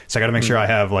calories. So I gotta make sure I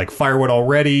have like firewood all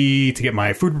ready to get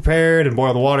my food prepared and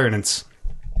boil the water. And it's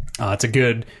a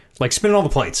good like spinning all the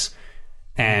plates.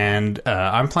 And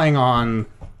I'm playing on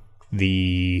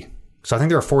so I think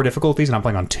there are 4 difficulties, and I'm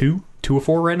playing on 2 of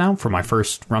 4 right now for my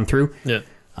first run through. Yeah.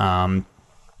 And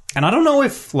I don't know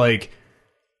if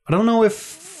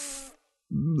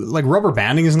rubber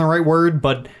banding isn't the right word,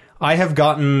 but I have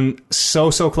gotten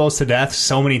so close to death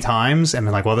so many times and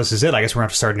been like, well, this is it. I guess we're going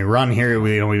to have to start a new run here.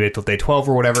 We wait till day 12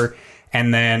 or whatever.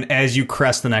 And then as you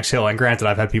crest the next hill, and granted,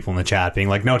 I've had people in the chat being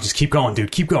like, no, just keep going,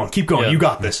 dude. Keep going. Yeah. You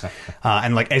got this.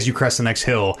 And like, as you crest the next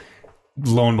hill,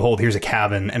 lo and behold, here's a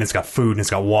cabin, and it's got food and it's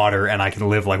got water, and I can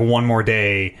live like 1 more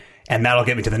day, and that'll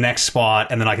get me to the next spot,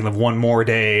 and then I can live 1 more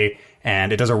day.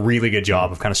 And it does a really good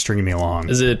job of kind of stringing me along.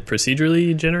 Is it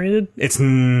procedurally generated? It's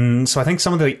so I think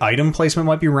some of the item placement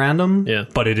might be random. Yeah.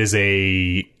 But it is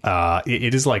it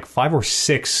is like 5 or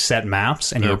 6 set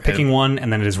maps, and you're Okay. picking one,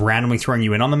 and then it is randomly throwing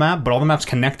you in on the map. But all the maps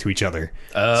connect to each other.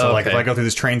 So like if I go through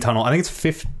this train tunnel, I think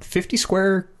it's 50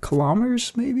 square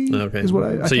kilometers, maybe. Okay. Is what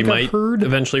I so you think I've might heard.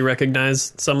 eventually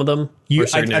recognize some of them? I or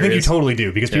certain think you areas? totally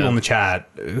do, because people Yeah. in the chat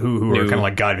who are Knew. kind of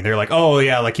like guiding me, they're like, oh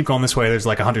yeah, like keep going this way. There's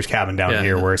like a hunter's cabin down Yeah.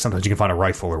 here where sometimes you can find a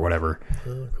rifle or whatever.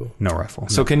 Cool. No rifle.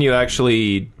 So can you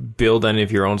actually build any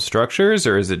of your own structures,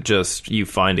 or is it just you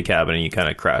find a cabin and you kind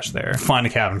of crash there? Find a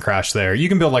cabin, crash there. You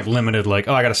can build like limited, like,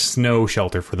 oh, I got a snow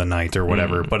shelter for the night or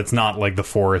whatever, but it's not like the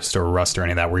forest or rust or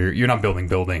any of that where you're not building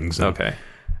buildings. And, Okay.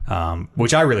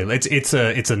 which I really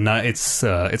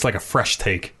it's like a fresh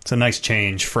take. It's a nice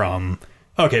change from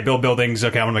okay, build buildings.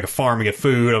 Okay, I'm gonna make a farm and get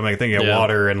food. I'm gonna make a thing, get Yeah.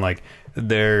 water, and like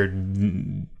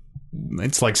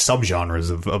it's like subgenres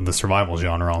of the survival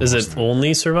genre. Almost. Is it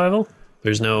only survival?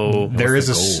 There's no There is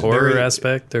a horror there-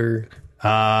 aspect, or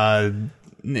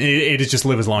it is just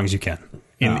live as long as you can.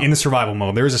 In the survival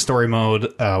mode, there is a story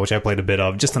mode, which I played a bit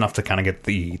of, just enough to kind of get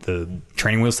the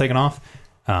training wheels taken off.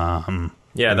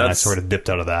 Yeah, and then I that's sort of dipped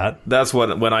out of that. That's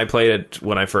what when I played it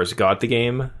when I first got the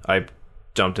game, I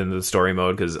jumped into the story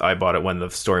mode because I bought it when the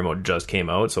story mode just came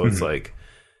out. So it's like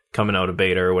coming out of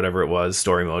beta or whatever it was.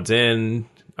 Story mode's in.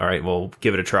 All right, well,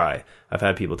 give it a try. I've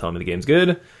had people tell me the game's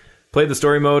good. Played the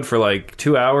story mode for like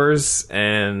 2 hours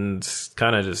and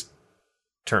kind of just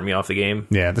turned me off the game.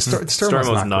 Yeah, the story Story mode's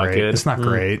mode's not great. good. It's not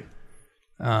great.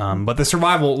 But the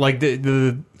survival, like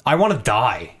the I want to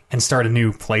die and start a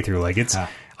new playthrough. Like it's, I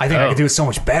think I can do it so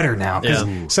much better now. 'Cause-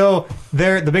 Yeah. So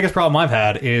the biggest problem I've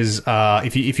had is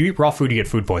if you eat raw food, you get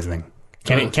food poisoning.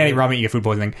 Can't eat raw meat, you get food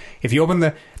poisoning. If you open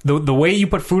the way you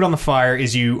put food on the fire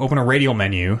is you open a radial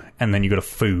menu and then you go to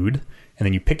food. And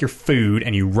then you pick your food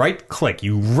and you right click.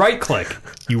 You don't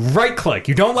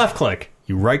left click.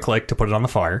 You right click to put it on the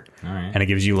fire. All right. And it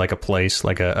gives you like a place,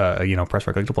 like a press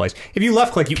right click to place. If you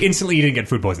left click, you instantly eat it and get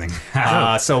food poisoning.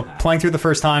 So playing through the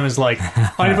first time is like,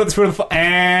 I need to put this food on the fire,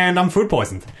 and I'm food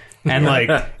poisoned. And like,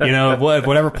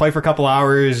 whatever, play for a couple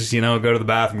hours, go to the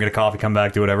bathroom, get a coffee, come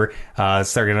back, do whatever.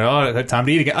 Start getting, time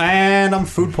to eat again. And I'm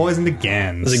food poisoned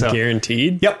again. is it So-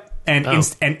 guaranteed? Yep. And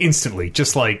and instantly,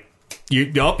 just like,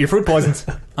 you're food poisoned.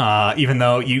 Even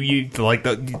though you like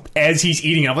as he's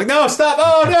eating it, I'm like, no, stop!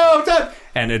 Oh no, stop!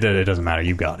 And it doesn't matter.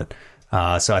 You got it.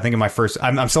 So I think in my first,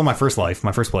 I'm still in my first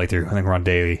playthrough. I think we're on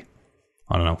day,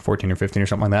 I don't know, 14 or 15 or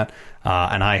something like that.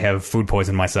 And I have food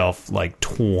poisoned myself like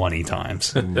 20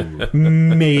 times,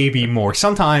 maybe more.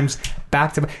 Sometimes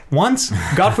back to once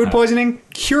got food poisoning,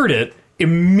 cured it.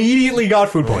 Immediately got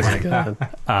food poisoning.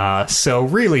 So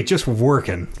really, just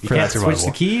working for that Can't survival. switch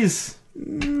the keys.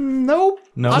 Nope.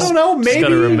 No? I don't know. Maybe.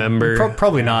 gotta remember.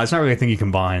 Probably not. It's not really a thing you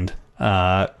can bind.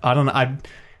 I don't know.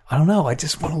 I don't know. I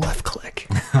just want to left click.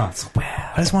 Oh, it's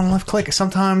bad. I just want to left click.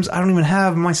 Sometimes I don't even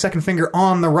have my second finger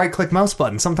on the right click mouse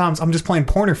button. Sometimes I'm just playing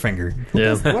pointer finger.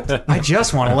 Yeah. I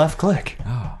just want to left click.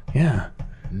 Oh, Yeah.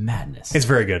 madness. It's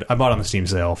very good. I bought it on the Steam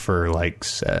sale for like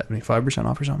 75%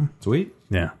 off or something. Sweet.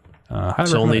 Yeah.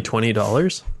 It's only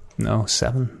 $20. No,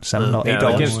 $7, Yeah, that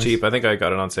 $8. game's cheap. I think I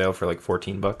got it on sale for like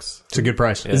 $14. It's a good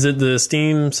price. Is it the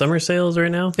Steam summer sales right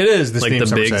now? It is the Like Steam the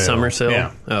summer big sale. summer sale?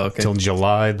 Yeah. Oh, okay. Till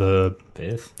July the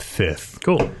Fifth. 5th.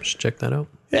 Cool. Should check that out.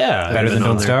 Yeah. Better than been on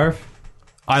Don't there. Starve.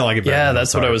 I like it better. Yeah, than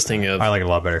that's Don't what I Starve. was thinking of. I like it a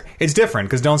lot better. It's different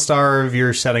because Don't Starve,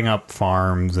 you're setting up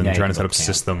farms and Yeah, trying you to set go up camp.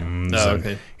 systems. Oh, and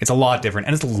okay. It's a lot different,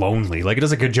 and it's lonely. Like, it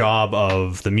does a good job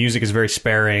of the music is very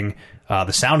sparing.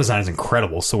 The sound design is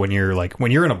incredible. So when you're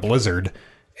in a blizzard,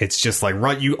 it's just like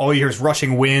all you hear is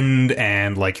rushing wind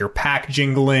and like your pack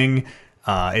jingling.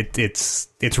 It's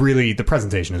really, the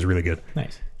presentation is really good.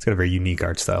 Nice. It's got a very unique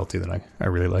art style too that I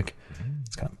really like.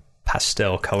 It's kind of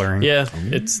pastel coloring. Yeah,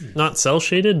 it's not cell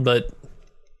shaded, but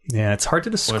Yeah, it's hard to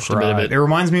Watched a describe. bit of it. It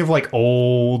reminds me of like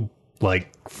old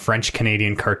like French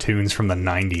Canadian cartoons from the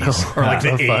 90s or like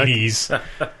the oh, fuck.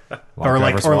 Walk or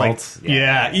Driver's like Waltz.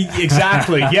 yeah,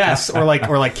 exactly. Yes, or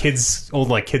like kids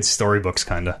kids storybooks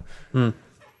kind of.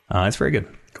 It's very good.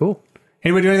 cool.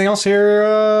 Anybody do anything else here?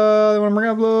 Want to bring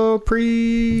up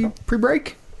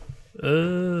pre-break?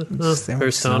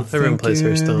 Hearthstone. Everyone plays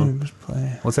Hearthstone.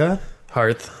 What's that?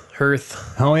 Hearth.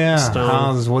 Oh yeah.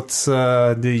 Stone. What's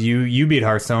you beat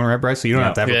Hearthstone, right, Bryce? So you don't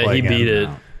have to ever Yeah, play he again. beat it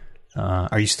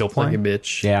Are you still like a playing?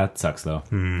 bitch. Yeah, it sucks though.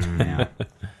 Yeah.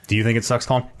 Do you think it sucks,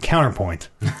 Colin? Counterpoint.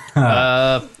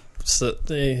 So,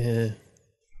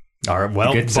 All right.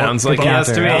 Well, Good. Sounds like both,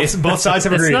 yes to me. both sides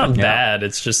have it's agreed. not bad.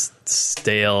 It's just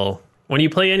stale. When you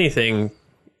play anything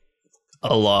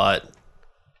a lot,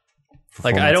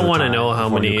 like 4 I don't months want at to a know time how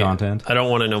before many. new content. I don't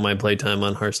want to know my playtime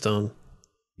on Hearthstone.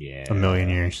 Yeah. A million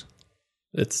years.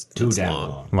 It's Too damn damn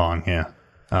long. Long, yeah.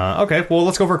 Okay, well,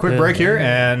 let's go for a quick break here,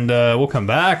 and we'll come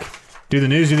back, do the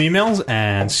news, do the emails,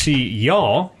 and see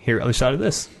y'all here other side of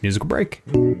this musical break.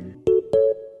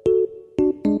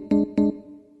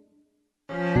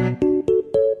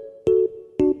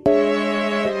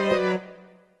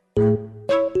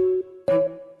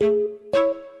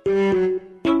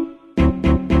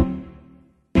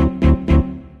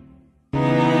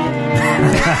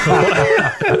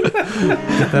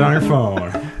 Get that on your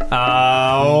phone.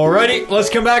 Alrighty, let's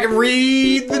come back and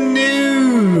read the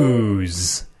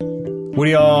news. What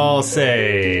do y'all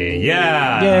say?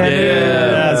 Yeah.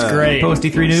 That's great. Posty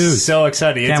 3 news. So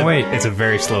excited. Can't wait. It's a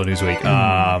very slow news week.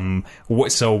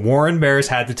 So Warren Bears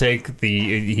had to take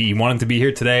he wanted to be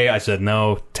here today. I said,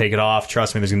 no, take it off.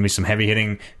 Trust me, there's going to be some heavy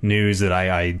hitting news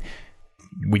that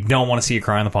we don't want to see you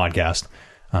cry on the podcast.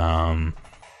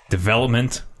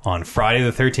 Development on Friday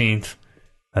the 13th.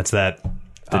 That's that.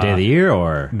 The day of the year,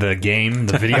 or The game,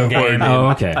 the video game. Oh,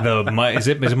 okay. Is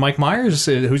it Mike Myers?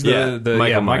 Who's Yeah,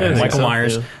 Michael Myers. Michael so,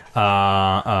 Myers.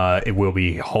 It will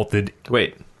be halted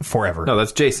Wait, forever. no,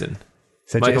 that's Jason.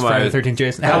 Is that Michael Jason, Friday Myers. the 13th,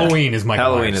 Jason? Halloween is Michael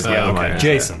Halloween Myers. is Michael Myers,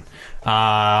 Jason.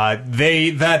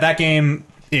 That game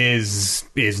is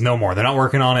no more. They're not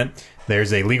working on it.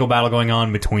 There's a legal battle going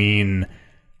on between.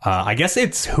 I guess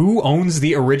it's who owns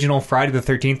the original Friday the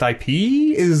 13th IP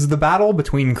is the battle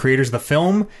between creators of the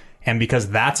film. And because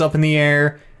that's up in the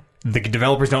air, the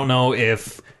developers don't know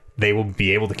if they will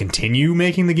be able to continue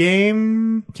making the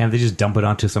game. can't they just dump it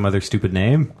onto some other stupid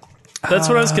name? That's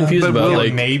what I was confused but about. will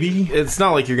Like, Maybe. It's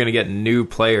not like you're going to get new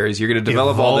players. You're going to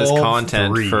develop all this Evolve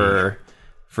content 3.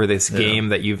 for this game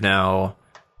that you've now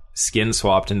skin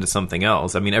swapped into something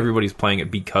else. I mean, everybody's playing it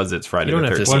because it's Friday You don't the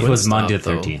have to 13th. What if it was Stop, Monday the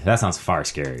though. 13th? That sounds far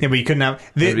scarier. Yeah, but you couldn't have.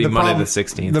 It'd be Monday problem, the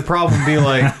 16th. The problem would be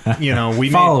like, we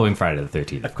made, Following Friday the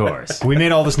 13th, of course. we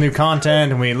made all this new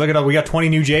content, and we look at all. We got 20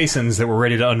 new Jasons that we're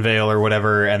ready to unveil or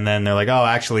whatever, and then they're like, "Oh,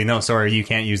 actually, no, sorry, you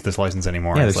can't use this license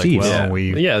anymore." Yeah, It's they're like, thieves. well, Yeah.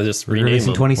 we yeah, just rename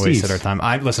Releasing them. 20 wasted seats. our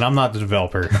time. Listen, I'm not the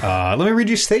developer. Let me read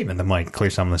you a statement that might clear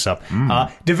some of this up.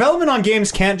 Development on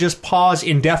games can't just pause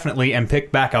indefinitely and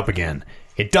pick back up again.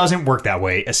 It doesn't work that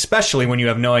way, especially when you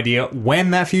have no idea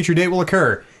when that future date will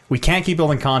occur. We can't keep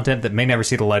building content that may never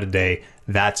see the light of day.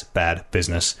 That's bad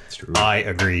business. I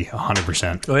agree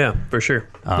 100%. Oh yeah, for sure.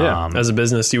 Yeah. As a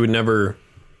business, you would never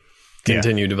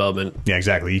continue development. Yeah,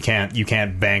 exactly. You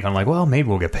can't bank on like, well, maybe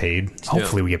we'll get paid.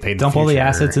 Hopefully, we get paid. In Dump the all the future.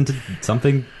 assets into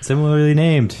something similarly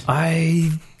named.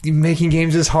 Making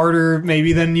games is harder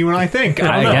maybe than you and I think.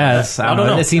 I don't know. guess. I don't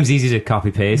know. know. It seems easy to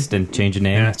copy paste and change a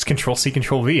name. Yeah, it's Control C,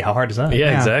 Control V. How hard is that?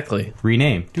 Yeah, exactly.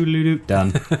 Rename. Doodle-doo-doo.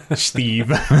 Done. Steve.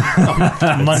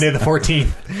 Monday the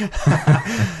 14th.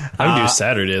 I would do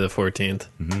Saturday the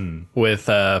 14th with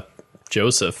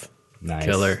Joseph Nice.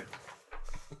 Killer.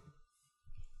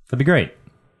 That'd be great.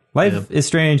 Life is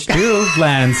Strange 2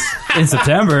 lands in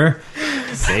September.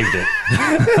 Saved it.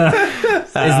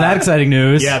 Isn't that exciting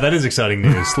news? Yeah, that is exciting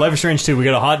news. Life is Strange 2. We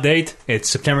got a hot date. It's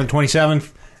September the 27th.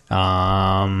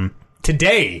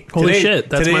 Today. Holy Today- shit,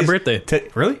 that's my today's- birthday.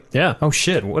 Really? Yeah. Oh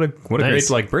shit! What a Nice.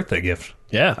 great birthday gift.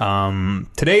 Yeah.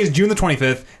 Today is June the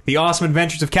 25th. The Awesome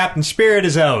Adventures of Captain Spirit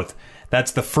is out.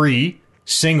 That's the free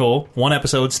single 1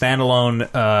 episode standalone.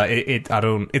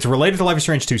 It's related to Life is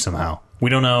Strange 2 somehow. We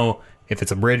don't know If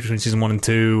it's a bridge between season 1 and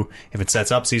 2, if it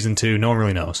sets up season 2, no one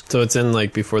really knows. So it's in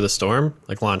like Before the Storm,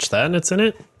 like launch that and it's in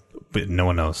it. But no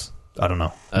one knows. I don't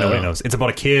know. Nobody knows. It's about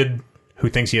a kid who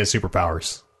thinks he has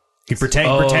superpowers. He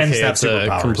pretends to have it's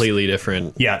superpowers. a completely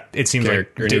different. Yeah, it seems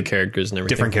like new characters and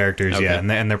everything. different characters. Okay. Yeah,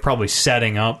 and they're probably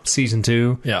setting up season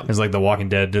 2. Yeah. It's like The Walking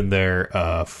Dead did their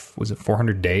was it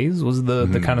 400 Days? Was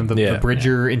the kind of the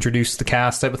Bridger introduced the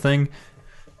cast type of thing?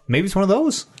 Maybe it's one of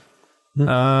those.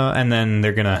 And then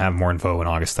they're gonna have more info in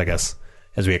August, I guess,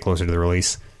 as we get closer to the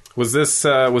release. Was this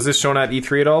shown at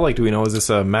E3 at all? Like, do we know, is this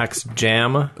a Max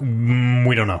Jam?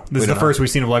 We don't know. This is the first we've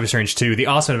seen of Life is Strange 2. The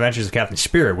Awesome Adventures of Captain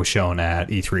Spirit was shown at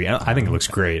E3. And I think it looks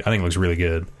great. I think it looks really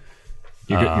good.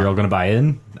 You're all going to buy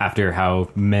in after how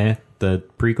meh the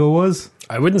prequel was?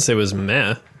 I wouldn't say it was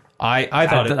meh. I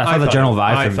thought the general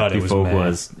vibe from it was Folk meh.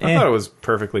 was. I thought it was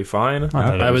perfectly fine.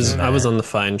 I was on the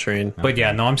fine train. But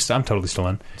yeah, no, I'm totally still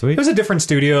in. Sweet. It was a different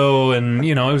studio, and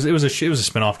it was a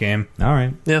spin-off game. All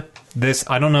right. Yeah. This,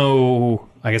 I don't know.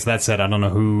 I guess that said, I don't know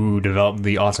who developed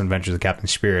the Awesome Adventures of Captain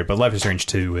Spirit, but Life is Strange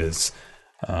 2 is.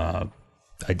 I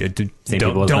did Same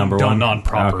people as number don't one?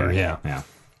 non-proper. Okay. Yeah. Yeah.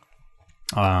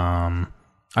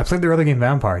 I played their other game,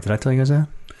 Vampire. Did I tell you guys that?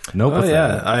 Nope. Oh, yeah.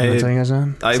 Did I tell you guys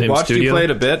that? I Same watched studio? you play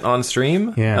it a bit on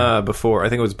stream. Yeah. Before, I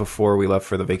think it was before we left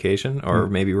for the vacation, or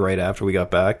maybe right after we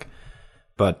got back.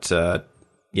 But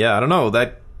yeah, I don't know.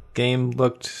 That game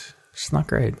looked. It's not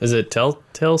great. Is it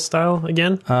Telltale style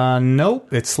again? Nope.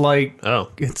 It's like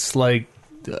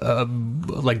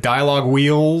dialogue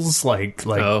wheels, like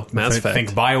Mass Effect.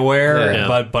 think BioWare,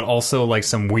 Yeah. but also like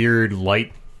some weird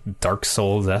light Dark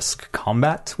Souls-esque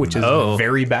combat, which is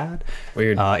very bad.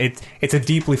 Weird. It's a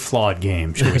deeply flawed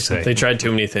game, should we say? They tried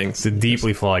too many things. It's a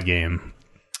deeply flawed game.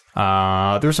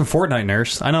 There was some Fortnite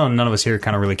nerfs. I know none of us here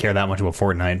kind of really care that much about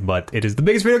Fortnite, but it is the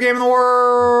biggest video game in the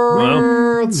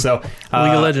world. So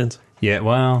League of Legends. Yeah,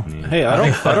 well, Hey,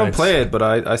 I don't play it, but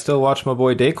I still watch my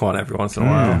boy Daquan every once in a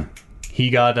while. he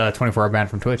got a 24-hour ban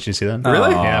from Twitch. Did you see that?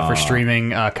 Really? Yeah, for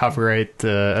streaming copyright. He got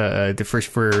a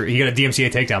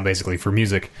DMCA takedown basically for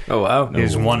music. Oh wow!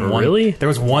 There's one. Really? There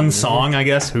was one song, I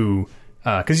guess, who.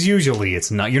 Because usually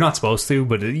it's not, you're not supposed to,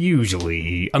 but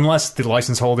usually, unless the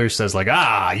license holder says like,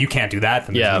 you can't do that,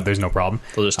 then there's no problem.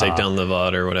 They'll just take down the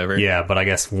VOD or whatever. Yeah, but I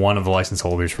guess one of the license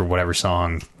holders for whatever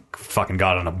song fucking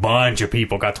got on a bunch of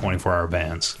people, got 24-hour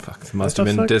bans. Fuck, it must have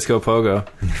been Disco Pogo.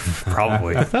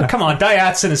 Probably. Come on,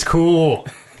 Daihatsun is cool.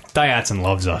 Daihatsun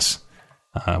loves us.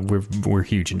 We're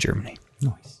huge in Germany.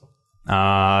 Nice.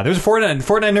 There's a Fortnite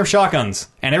Nerf shotguns,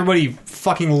 and everybody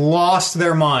fucking lost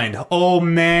their mind. Oh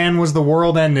man, was the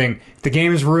world ending? The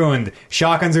game is ruined.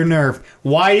 Shotguns are nerfed.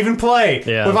 Why even play?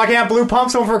 Yeah. If I can't blue pump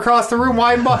someone from across the room,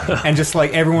 why? And just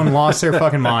like everyone lost their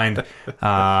fucking mind.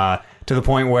 To the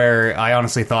point where I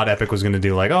honestly thought Epic was going to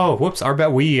do like, oh, whoops, our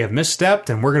bet we have misstepped,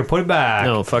 and we're going to put it back.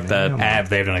 No, fuck that. And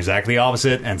they've done exactly the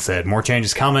opposite and said more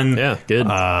changes coming. Yeah, good.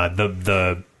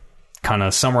 The kind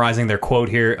of summarizing their quote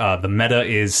here, the meta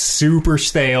is super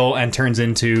stale and turns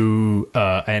into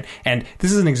and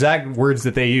this is an exact words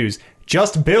that they use.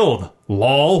 Just build,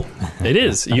 lol. It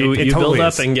is. You It you totally build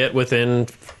up is. and get within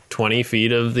 20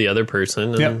 feet of the other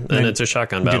person, and it's a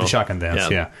shotgun battle. Do the shotgun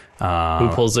dance, yeah. Who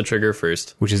pulls the trigger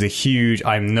first? Which is a huge.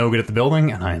 I'm no good at the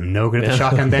building, and I am no good at the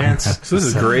shotgun dance. So this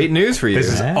is great news for you.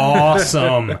 This is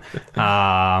awesome.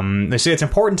 They say it's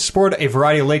important to support a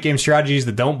variety of late game strategies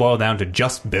that don't boil down to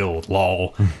just build.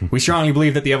 Lol. We strongly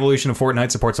believe that the evolution of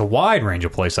Fortnite supports a wide range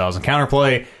of playstyles and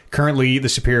counterplay. Currently, the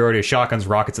superiority of shotguns,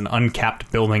 rockets, and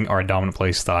uncapped building are a dominant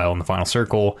play style in the final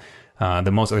circle.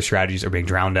 The most other strategies are being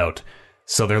drowned out.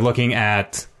 So they're looking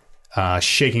at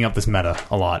shaking up this meta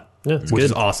a lot, it's which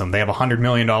is good. awesome. They have a $100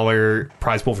 million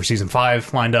prize pool for Season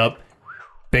 5 lined up.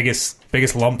 Biggest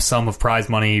lump sum of prize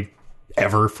money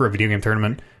ever for a video game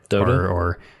tournament. Dota?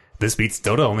 Or this beats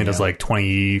Dota. Only does like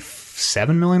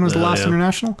 27 million was the last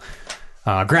international.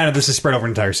 Granted, this is spread over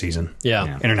an entire season.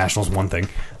 Yeah. International is one thing.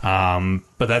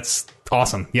 But that's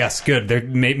awesome. Yes, good.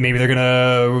 Maybe they're going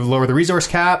to lower the resource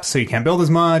cap so you can't build as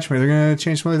much. Maybe they're going to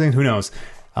change some other things. Who knows?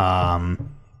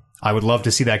 I would love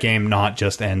to see that game not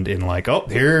just end in like, oh,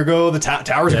 here go the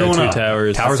towers are going two up.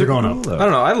 towers. Towers are going up. I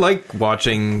don't know. I like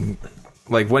watching,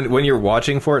 like when you're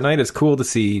watching Fortnite, it's cool to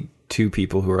see two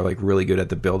people who are like really good at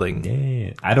the building.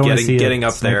 Yeah. I don't want to see getting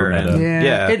up there. meta. And,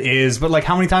 Yeah, it is. But like,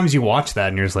 how many times you watch that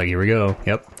and you're just like, here we go.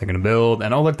 Yep, they're gonna build.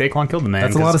 And oh, look, Daquan killed the man.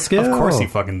 That's a lot of 'cause skill. Of course, he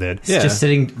fucking did. Yeah. Just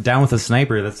sitting down with a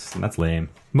sniper, that's lame.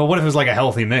 But what if it was like a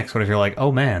healthy mix? What if you're like,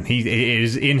 oh man, he it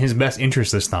is in his best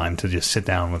interest this time to just sit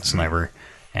down with a sniper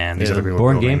and these other people.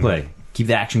 Boring are building. gameplay. Keep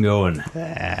the action going.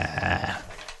 Kev,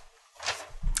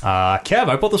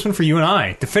 I built this one for you and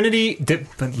I.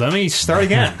 Let me start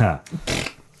again.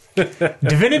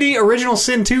 Divinity Original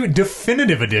Sin 2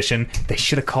 Definitive Edition. They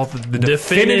should have called it the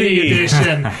Definity Definity.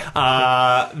 Edition.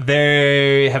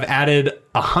 They have added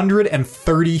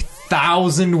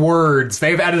 130,000 words.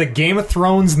 They've added a Game of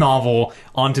Thrones novel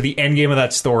onto the end game of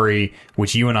that story,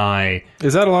 which you and I.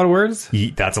 Is that a lot of words?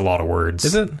 That's a lot of words.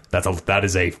 Is it? That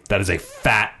is a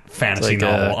fat fantasy It's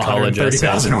like a novel. college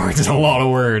 130,000 words is a lot of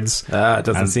words. It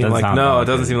doesn't seem doesn't like sound no. like It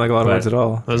doesn't it. seem like a lot of But- words at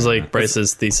all. It was like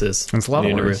Bryce's thesis. That's a lot at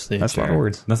of words. university. That's a lot of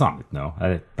words. That's not. No,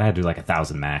 I had to do like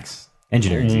 1,000 max.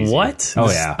 Engineering's easy. What? Oh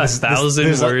yeah. A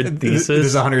 1,000-word thesis?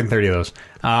 There's 130 of those.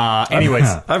 Anyways,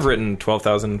 I've written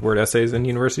 12,000 word essays in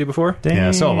university before.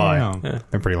 yeah, so have I. Damn.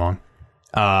 They're pretty long.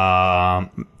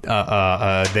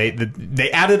 They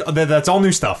added that's all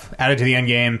new stuff added to the end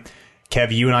game.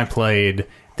 Kev, you and I played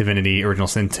Divinity Original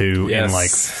Sin 2 in Yes. like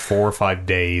 4 or 5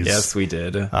 days. Yes, we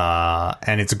did.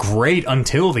 And it's great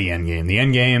until the end game. The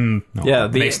end game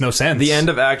makes no sense. The end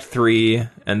of Act 3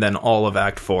 and then all of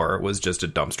Act 4 was just a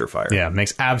dumpster fire. Yeah, it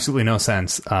makes absolutely no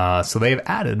sense. So they've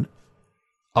added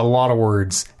a lot of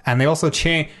words, and they also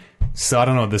change. So I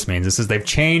don't know what this means. This is they've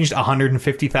changed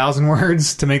 150,000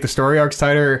 words to make the story arcs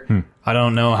tighter. I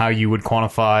don't know how you would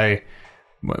quantify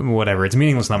whatever. It's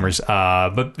meaningless numbers.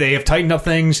 But they have tightened up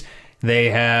things. They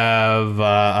have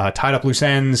tied up loose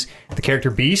ends. The character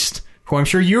Beast, who I'm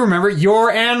sure you remember, your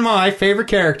and my favorite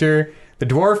character, the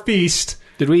Dwarf Beast.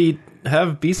 Did we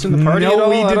have Beast in the party at No, all?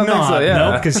 we I did don't think not. so, yeah.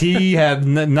 No, because he had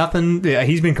nothing. Yeah,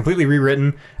 he's been completely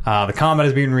rewritten. The combat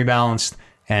has been rebalanced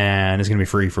and is going to be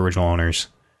free for original owners,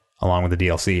 along with the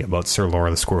DLC about Sir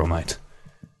Laura the Squirrel Knight.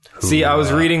 See, I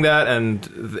was reading that, and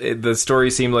the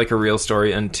story seemed like a real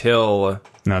story until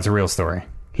No, it's a real story.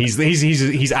 He's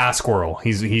a squirrel.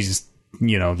 He's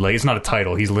like it's not a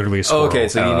title. He's literally a squirrel. okay.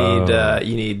 So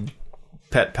you need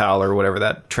Pet Pal or whatever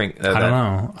that don't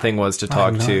know. thing was to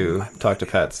talk to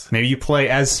pets. Maybe you play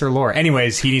as Sir Laura.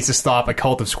 Anyways, he needs to stop a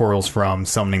cult of squirrels from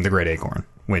summoning the Great Acorn.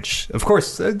 Which, of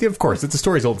course, it's the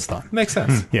story's oldest time. Makes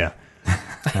sense. Yeah.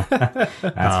 That's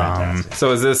fantastic.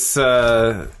 So is this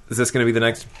going to be the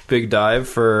next big dive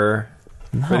for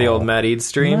the old Matt Eads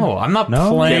stream? No, I'm not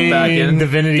No? playing Get back in-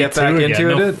 Divinity get 2 back again.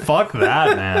 into No, it? fuck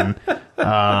that, man.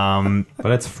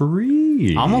 But it's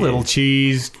free. I'm a little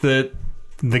cheesed that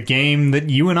the game that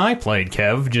you and I played,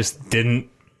 Kev, just didn't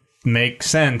make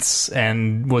sense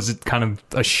and was kind of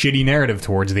a shitty narrative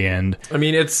towards the end. I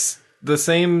mean, it's the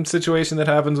same situation that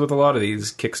happens with a lot of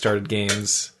these Kickstarted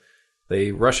games.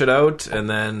 They rush it out and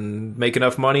then make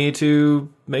enough money to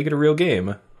make it a real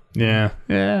game. Yeah.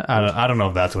 I don't know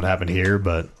if that's what happened here,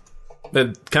 but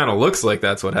It kind of looks like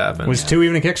that's what happened. was 2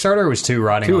 even a Kickstarter, or was 2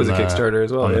 riding 2 on was a the- Kickstarter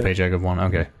as well, on the yeah. paycheck of 1?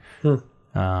 Okay.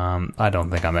 I don't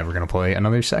think I'm ever going to play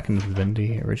another second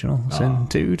Divinity Original Sin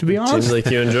 2, to be honest. Seems like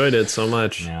you enjoyed it so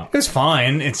much. Yeah. It's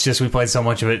fine. It's just we played so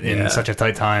much of it in Yeah. such a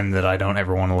tight time that I don't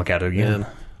ever want to look at it again. Yeah.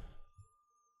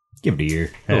 Give it a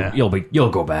year. Yeah. You'll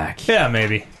go back. Yeah,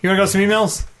 maybe. You want to go some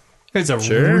emails? It's a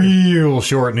Sure. real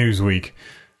short news week.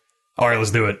 All right,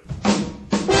 let's do it.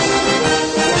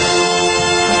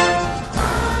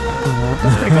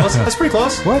 That's pretty close. That's pretty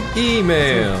close. What?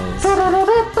 Emails.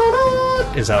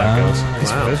 Is how it goes.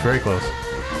 It's very close.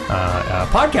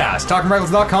 Podcast,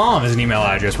 TalkingReckless.com is an email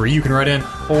address where you can write in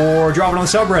or drop it on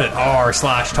the subreddit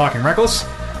r/TalkingReckless.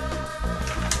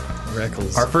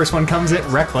 Reckless. Our first one comes in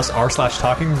Reckless,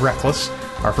 r/Talking Reckless.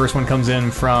 Our first one comes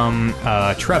in from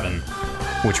Trevin,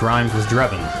 which rhymes with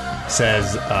Drevin.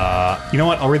 Says, you know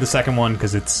what? I'll read the second one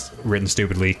because it's written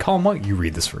stupidly. Colin, why don't you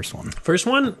read this first one? First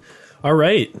one? All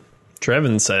right.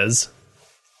 Trevin says...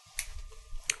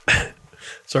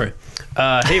 Sorry.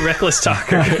 Hey, Reckless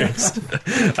Talkers.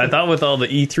 I thought with all the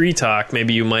E3 talk,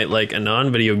 maybe you might like a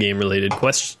non-video game related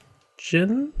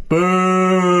question?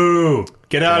 Boo!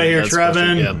 Get out of here, That's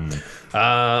Trevin. question,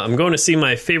 yeah. I'm going to see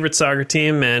my favorite soccer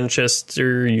team,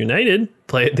 Manchester United,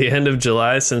 play at the end of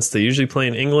July since they usually play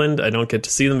in England. I don't get to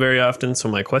see them very often, so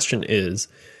my question is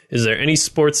there any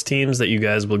sports teams that you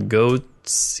guys will go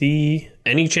see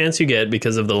any chance you get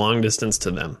because of the long distance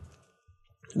to them? ...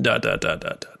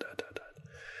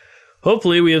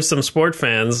 Hopefully we have some sports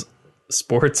fans,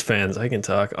 I can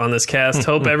talk, on this cast.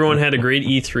 Hope everyone had a great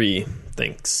E3.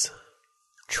 Thanks.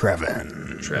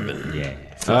 Trevin. Yeah.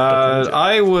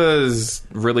 I was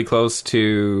really close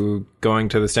to going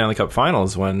to the Stanley Cup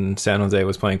Finals when San Jose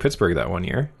was playing Pittsburgh that one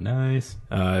year. Nice.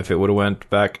 If it would have went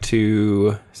back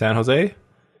to San Jose,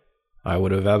 I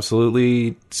would have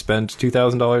absolutely spent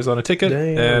 $2,000 on a ticket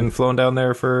Damn. and flown down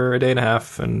there for a day and a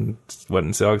half and went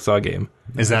and saw a game.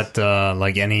 Is that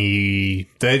like any...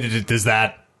 Does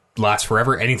that last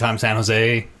forever? Anytime San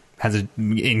Jose has a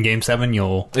in Game 7.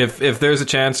 You'll If there's a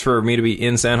chance for me to be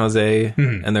in San Jose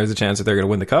and there's a chance that they're going to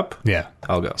win the cup,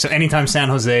 I'll go. So anytime San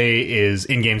Jose is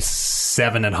in Game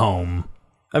 7 at home.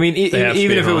 I mean, have to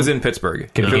even be if at it was home. in Pittsburgh,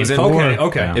 Could if be it was in, Game 4.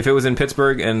 Okay. if it was in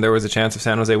Pittsburgh and there was a chance of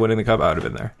San Jose winning the cup, I would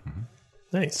have been there.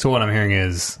 Nice. So what I'm hearing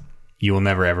is you will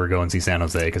never ever go and see San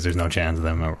Jose because there's no chance of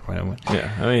them ever winning.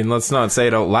 Yeah, I mean, let's not say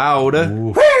it out loud.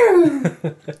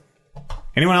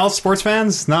 Anyone else? Sports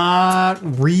fans? Not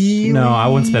really. No, I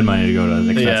wouldn't spend money to go to an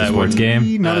expensive Yeah, I sports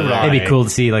game. Neither would I. It'd be cool to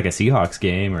see like a Seahawks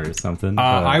game or something. but-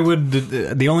 I would.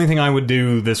 The only thing I would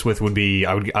do this with would be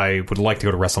I would like to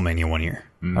go to WrestleMania one year.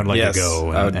 I'd like Yes, to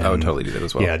go. I would totally do that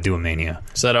as well. Yeah, do a Mania.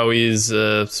 Is that always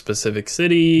a specific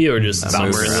city or just somewhere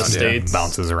in the around, yeah. States?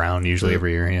 Bounces around usually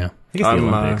every year. Yeah. I guess the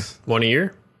Olympics. One a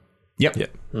year? Yep.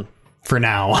 Yeah. For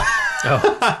now.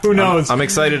 Who knows? I'm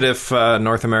excited if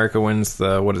North America wins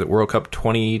the World Cup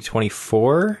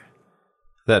 2024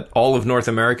 that all of North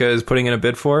America is putting in a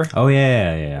bid for. Oh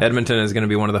yeah. Edmonton is going to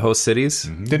be one of the host cities.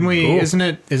 Didn't we?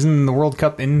 Isn't the World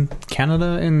Cup in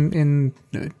Canada in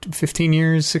 15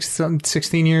 years,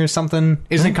 16 years, something?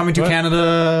 Isn't it coming to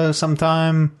Canada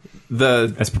sometime?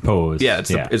 That's proposed.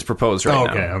 It's proposed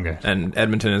right now. Okay. And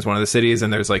Edmonton is one of the cities,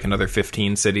 and there's like another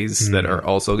 15 cities that are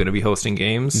also going to be hosting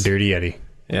games. Dirty Eddie.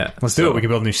 Yeah, Let's do it. We can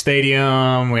build a new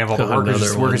stadium. We have all the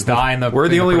Another workers one. die in the. We're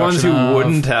the in only ones who production of-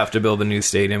 wouldn't have to build a new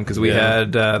stadium because we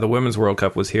had the Women's World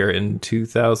Cup was here in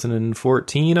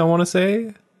 2014. I want to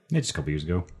say. Yeah, just a couple years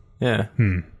ago. Yeah,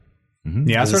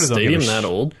 Yeah, I Is sort the of don't give a stadium that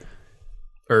old?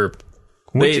 Or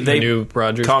they the new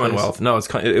Rogers Commonwealth.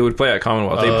 place? No, it would play at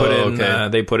Commonwealth. okay.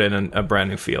 They put in a brand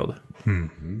new field.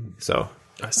 So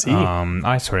I see.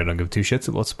 I sort of don't give two shits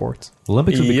about sports.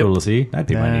 Olympics would be Yep. cool to see. I'd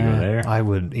pay money to go there. I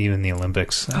would even the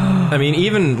Olympics. I mean,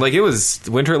 even like it was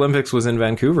Winter Olympics was in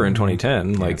Vancouver in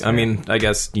 2010. Like, I mean, I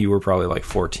guess you were probably like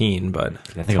 14, but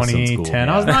I think it was some school. 2010.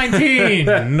 I yeah. was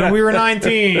 19. No, we were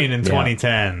 19 in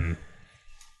 2010.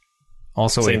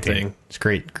 Also Same 18. thing. It's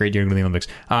great year to go to the Olympics.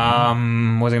 What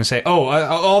was I going to say? Oh,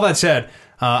 all that said,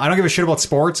 I don't give a shit about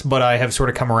sports, but I have sort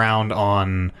of come around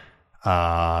on. Like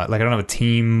I don't have a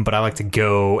team, but I like to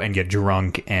go and get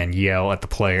drunk and yell at the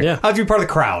player. Yeah. I like to be part of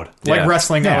the crowd. Like Yeah.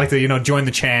 wrestling, I Yeah. like to join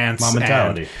the chants. Mob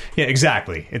mentality. Yeah,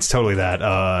 exactly. It's totally that.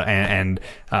 And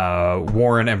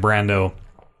Warren and Brando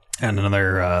and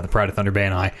another the Pride of Thunder Bay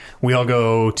and I, we all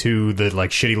go to the like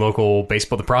shitty local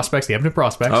baseball, the Prospects, the Edmonton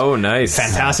Prospects. oh, nice,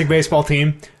 Fantastic baseball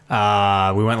team.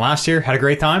 We went last year, had a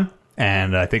great time,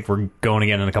 and I think we're going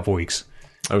again in a couple weeks.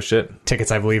 Oh shit,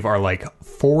 Tickets, I believe, are like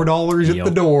 $4 at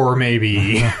the door,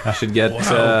 maybe. should get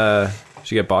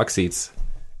box seats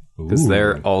because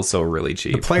they're also really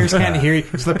cheap. Players can't hear you.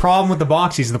 So the problem with the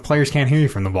box seats is the players can't hear you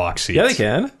from the box seats. Yeah, they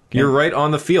can. You're right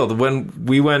on the field. When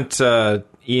we went,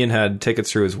 Ian had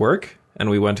tickets through his work, and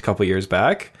we went a couple years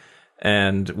back,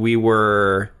 and we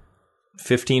were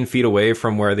 15 feet away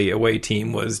from where the away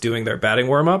team was doing their batting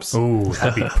warm-ups. Ooh,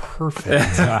 that'd be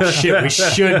perfect. Shit, we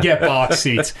should get box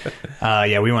seats.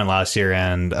 Yeah, we went last year,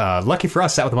 and lucky for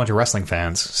us, sat with a bunch of wrestling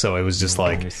fans. So it was just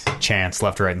like chants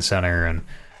left, right, and center, and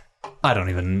I don't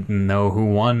even know who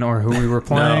won or who we were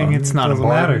playing. It's not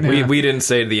important. Yeah. We didn't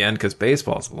say to the end because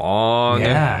baseball's long.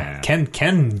 Yeah,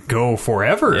 can go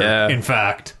forever. Yeah. In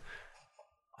fact,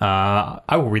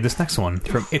 I will read this next one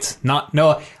from. It's not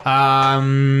no.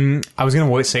 I was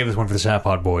gonna save this one for the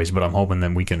Sapod boys, but I'm hoping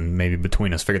that we can maybe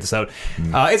between us figure this out.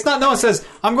 It's not. No, it says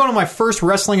I'm going to my first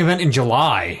wrestling event in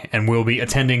July, and we'll be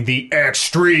attending the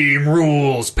Extreme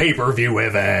Rules pay-per-view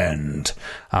event.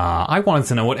 I wanted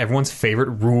to know what everyone's favorite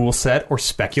rule set or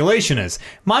speculation is.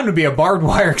 Mine would be a barbed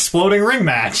wire exploding ring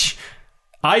match.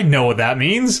 I know what that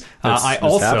means. I happened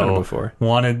also before.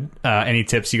 wanted any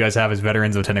tips you guys have as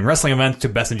veterans of attending wrestling events to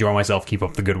best enjoy myself, keep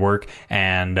up the good work.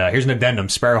 And here's an addendum.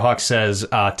 Sparrowhawk says,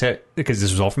 because this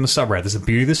was all from the subreddit. This is the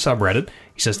beauty of the subreddit.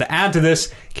 He says, to add to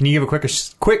this, can you give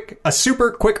a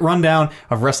super quick rundown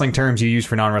of wrestling terms you use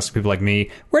for non-wrestling people like me?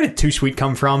 Where did Too Sweet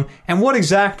come from? And what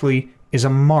exactly is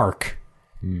a mark?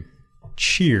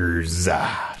 Cheers.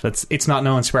 It's not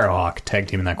known. Sparrowhawk tag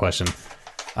team in that question.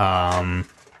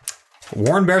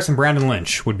 Warren Barris and Brandon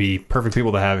Lynch would be perfect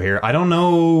people to have here. I don't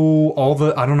know all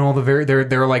the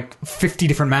there are like 50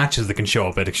 different matches that can show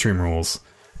up at Extreme Rules.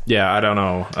 Yeah, I don't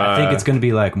know. I think it's going to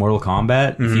be like Mortal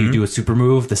Kombat. If you do a super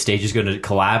move, the stage is going to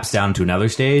collapse down to another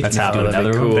stage. That's And if how you do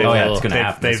that'd be another cool. one. Oh yeah, it's going to They've-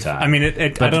 happen this time. I mean, but I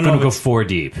it's don't know. going to go if it's- 4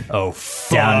 deep. Oh,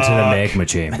 Down to the fuck. magma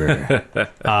chamber.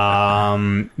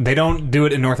 They don't do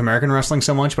it in North American wrestling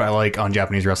so much, but I like on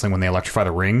Japanese wrestling when they electrify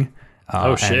the ring.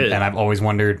 Oh, shit. And I've always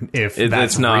wondered if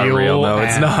that's it's not real. real. No,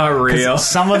 it's and- not 'cause real.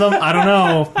 Some of them, I don't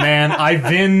know, man. I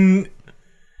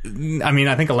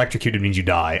think electrocuted means you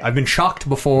die. I've been shocked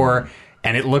before,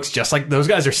 and it looks just like those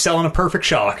guys are selling a Perfect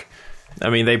Shock. I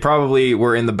mean, they probably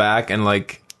were in the back, and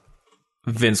like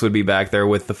Vince would be back there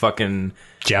with the fucking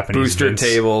Japanese booster Vince.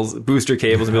 cables, and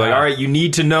be like, "All right, you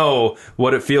need to know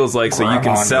what it feels like so you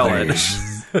can sell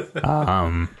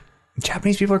it."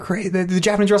 Japanese people are crazy. The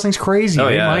Japanese wrestling's crazy. Oh,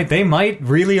 yeah. They might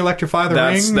really electrify the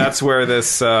ring. That's where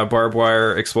this barbed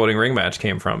wire exploding ring match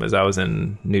came from. Is I was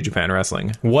in New Japan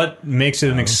Wrestling. What makes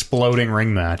it an exploding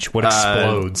ring match? What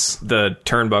explodes? The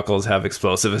turnbuckles have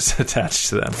explosives attached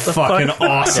to them. Fucking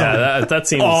awesome. Yeah, that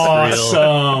seems real.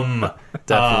 Awesome.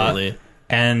 Definitely.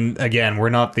 And again, we're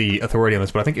not the authority on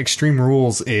this, but I think Extreme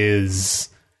Rules is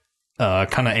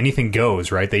kind of anything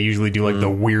goes, right? They usually do like the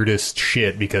weirdest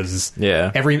shit because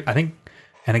I think,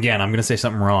 and again, I'm going to say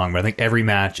something wrong, but I think every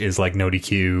match is like no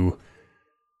DQ,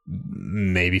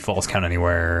 maybe false count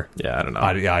anywhere. Yeah, I don't know.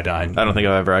 I don't think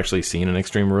I've ever actually seen an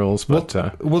Extreme Rules, but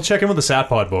we'll check in with the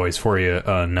Satpod boys for you,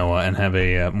 Noah, and have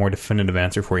a more definitive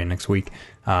answer for you next week.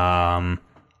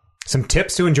 Some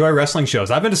tips to enjoy wrestling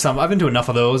shows. I've been to enough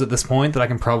of those at this point that I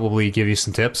can probably give you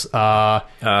some tips.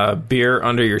 beer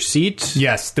under your seat.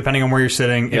 Yes, depending on where you're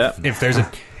sitting.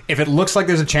 If it looks like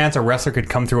there's a chance a wrestler could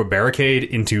come through a barricade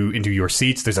into your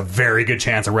seats, there's a very good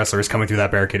chance a wrestler is coming through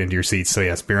that barricade into your seats. So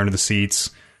yes, beer under the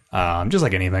seats. Just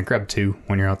like any event, grab 2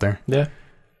 when you're out there. Yeah.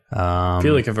 I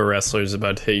feel like if a wrestler's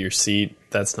about to hit your seat,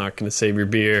 that's not going to save your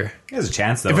beer. There's a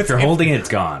chance, though. If you're holding it, it's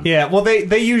gone. Yeah, well,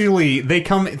 they usually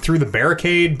come through the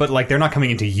barricade, but like they're not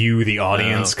coming into you, the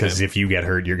audience, because if you get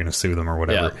hurt, you're going to sue them or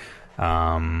whatever.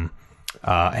 Yeah.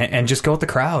 And just go with the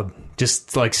crowd.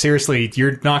 Just like seriously,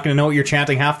 you're not going to know what you're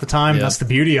chanting half the time. Yeah. That's the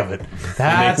beauty of it.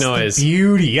 That's Make noise. The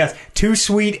beauty. Yes, too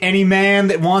sweet any man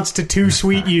that wants to too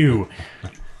sweet you.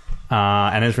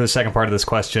 And as for the second part of this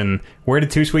question, where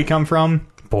did Too Sweet come from?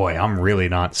 Boy, I'm really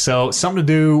not. So, something to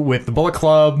do with the Bullet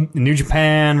Club, New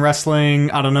Japan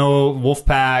Wrestling, I don't know,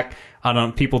 Wolfpack. I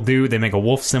don't. People do. They make a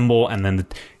wolf symbol, and then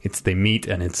they meet,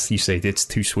 and you say it's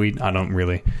Too Sweet. I don't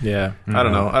really. Yeah, I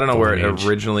don't know. I don't know where it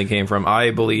originally came from.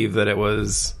 I believe that it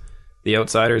was the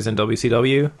Outsiders in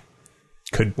WCW,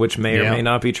 which may or may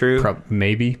not be true.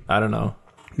 Maybe. I don't know.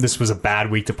 This was a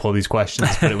bad week to pull these questions,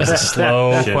 but it was a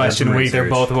slow question week. They're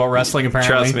both about wrestling,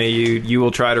 apparently. Trust me, you will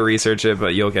try to research it,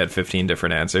 but you'll get 15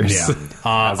 different answers. Yeah.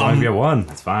 As long as you get one,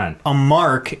 that's fine. A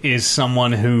mark is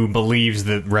someone who believes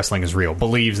that wrestling is real,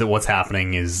 believes that what's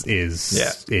happening is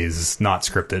not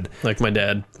scripted. Like my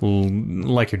dad.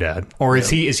 Like your dad. Or is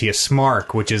he a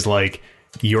smark, which is like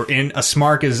you're in a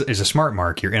smark is a smart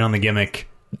mark. You're in on the gimmick.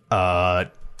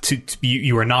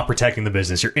 You are not protecting the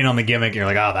business. You're in on the gimmick. You're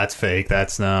like, oh, that's fake.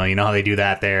 That's no. You know how they do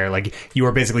that there. Like you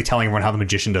are basically telling everyone how the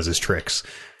magician does his tricks.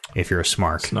 If you're a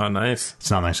smark, it's not nice. It's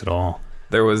not nice at all.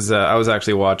 There was I was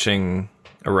actually watching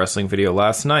a wrestling video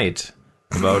last night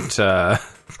about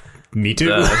me too.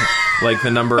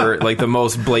 The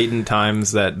most blatant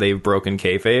times that they've broken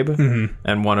kayfabe,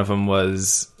 and one of them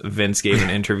was Vince gave an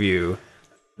interview.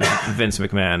 Vince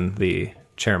McMahon, the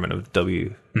chairman of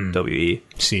WWE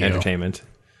CEO. Entertainment.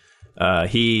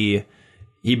 He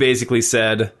basically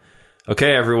said,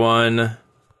 okay, everyone,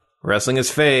 wrestling is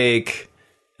fake,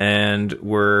 and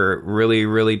we're really,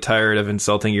 really tired of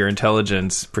insulting your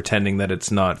intelligence, pretending that it's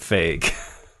not fake.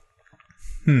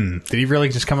 Did he really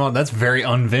just come out? That's very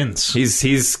un-Vince.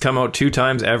 He's come out 2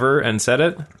 times ever and said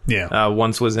it. Yeah.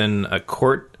 Once was in a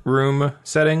courtroom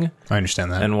setting. I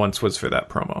understand that. And once was for that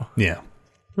promo. Yeah.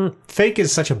 Fake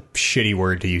is such a shitty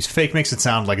word to use. Fake makes it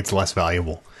sound like it's less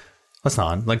valuable. That's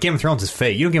not. Like, Game of Thrones is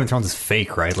fake. You know Game of Thrones is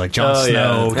fake, right? Like, Jon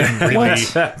Snow didn't really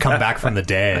come back from the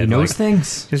dead. He knows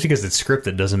things. Just because it's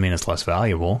scripted doesn't mean it's less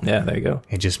valuable. Yeah, there you go.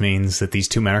 It just means that these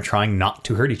two men are trying not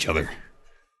to hurt each other.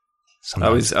 I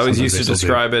was used to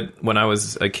describe it when I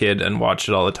was a kid and watched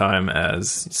it all the time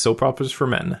as soap operas for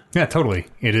men. Yeah, totally.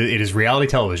 It is reality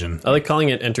television. I like calling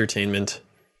it entertainment.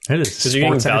 It is. Because you're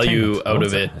getting value out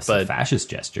of it, but a fascist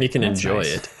gesture. You can enjoy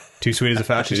it. Too Sweet is a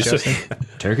fascist gesture?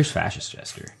 Turkish fascist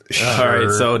gesture. All right,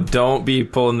 so don't be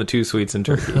pulling the 2 sweets in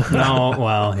Turkey. No,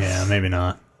 well, yeah, maybe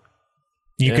not.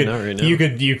 You could not right now. you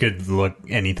could look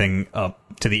anything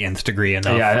up to the nth degree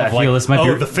enough. Yeah, I feel feel this might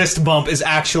be... the fist bump is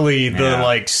actually the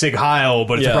like Sig Heil,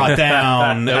 but it's brought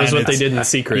down. That was what they did in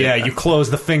secret. Yeah, you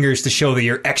close the fingers to show that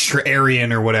you're extra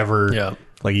Aryan or whatever. Yeah.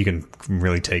 Like, you can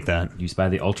really take that. Used by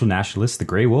the ultra-nationalists, the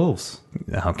Grey Wolves.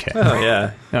 Okay. Oh,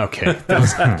 yeah. Okay.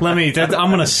 I'm going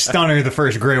to stunner the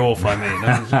first Grey Wolf I made.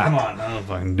 Come on. I don't know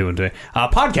if I can do it today.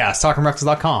 Podcast,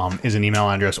 talkingwrestling.com is an email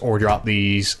address, or drop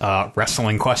these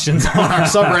wrestling questions on our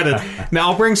subreddit. Now,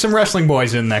 I'll bring some wrestling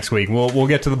boys in next week. We'll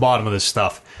get to the bottom of this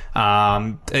stuff.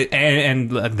 And they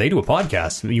do a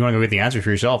podcast. You want to go get the answer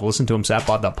for yourself, listen to them,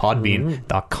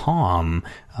 satpod.podbean.com.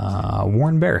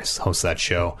 Warren Barris hosts that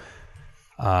show.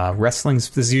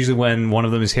 This is usually when one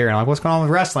of them is here, and I'm like, what's going on with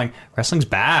wrestling? Wrestling's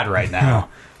bad right now.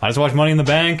 I just watched Money in the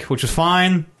Bank, which was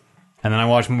fine. And then I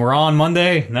watched Raw on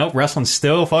Monday. Nope, wrestling's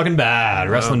still fucking bad.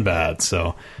 Wrestling bad.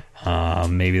 So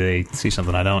maybe they see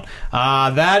something I don't.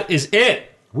 That is it.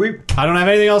 I don't have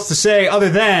anything else to say other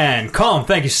than, Colin,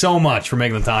 thank you so much for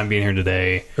making the time being here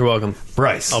today. You're welcome.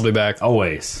 Bryce. I'll be back.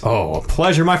 Always. Oh, a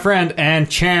pleasure, my friend. And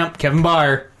Champ, Kevin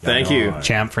Byer. Thank you.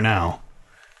 Champ for now.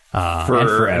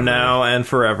 For now and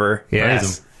forever.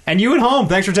 Yes. And you at home,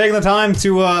 thanks for taking the time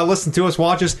to listen to us,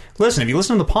 watch us. Listen, if you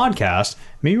listen to the podcast,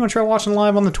 maybe you want to try watching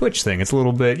live on the Twitch thing. It's a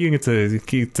little bit, you get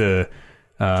to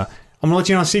I'm going to let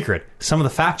you know a secret. Some of the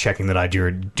fact-checking that I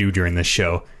do during this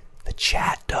show, the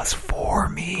chat does for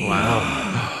me.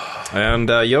 Wow. And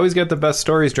you always get the best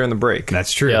stories during the break.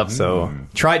 That's true. Yep. So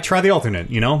Try the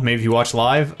alternate, maybe if you watch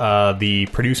live, the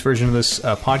produced version of this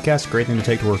podcast, great thing to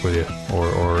take to work with you,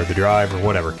 or the drive, or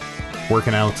whatever.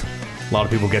 Working out. A lot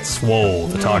of people get swole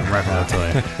to Talking Record, I'll tell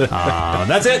you.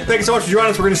 That's it. Thank you so much for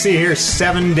joining us. We're going to see you here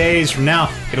 7 days from now.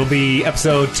 It'll be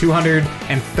episode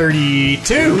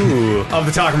 232 of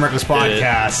the Talking Reckless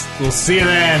podcast. We'll see you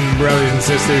then, brothers and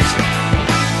sisters.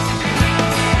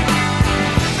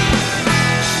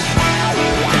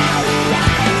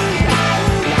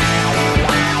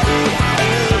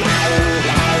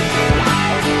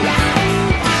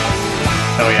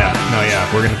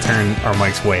 We're gonna turn our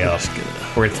mics way up.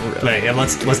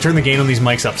 Let's turn the gain on these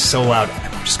mics up so loud, and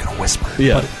then we're just gonna whisper.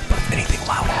 Yeah. But if anything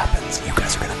loud happens, you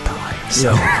guys are gonna die.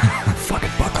 So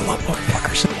fucking buckle up,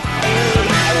 motherfuckers.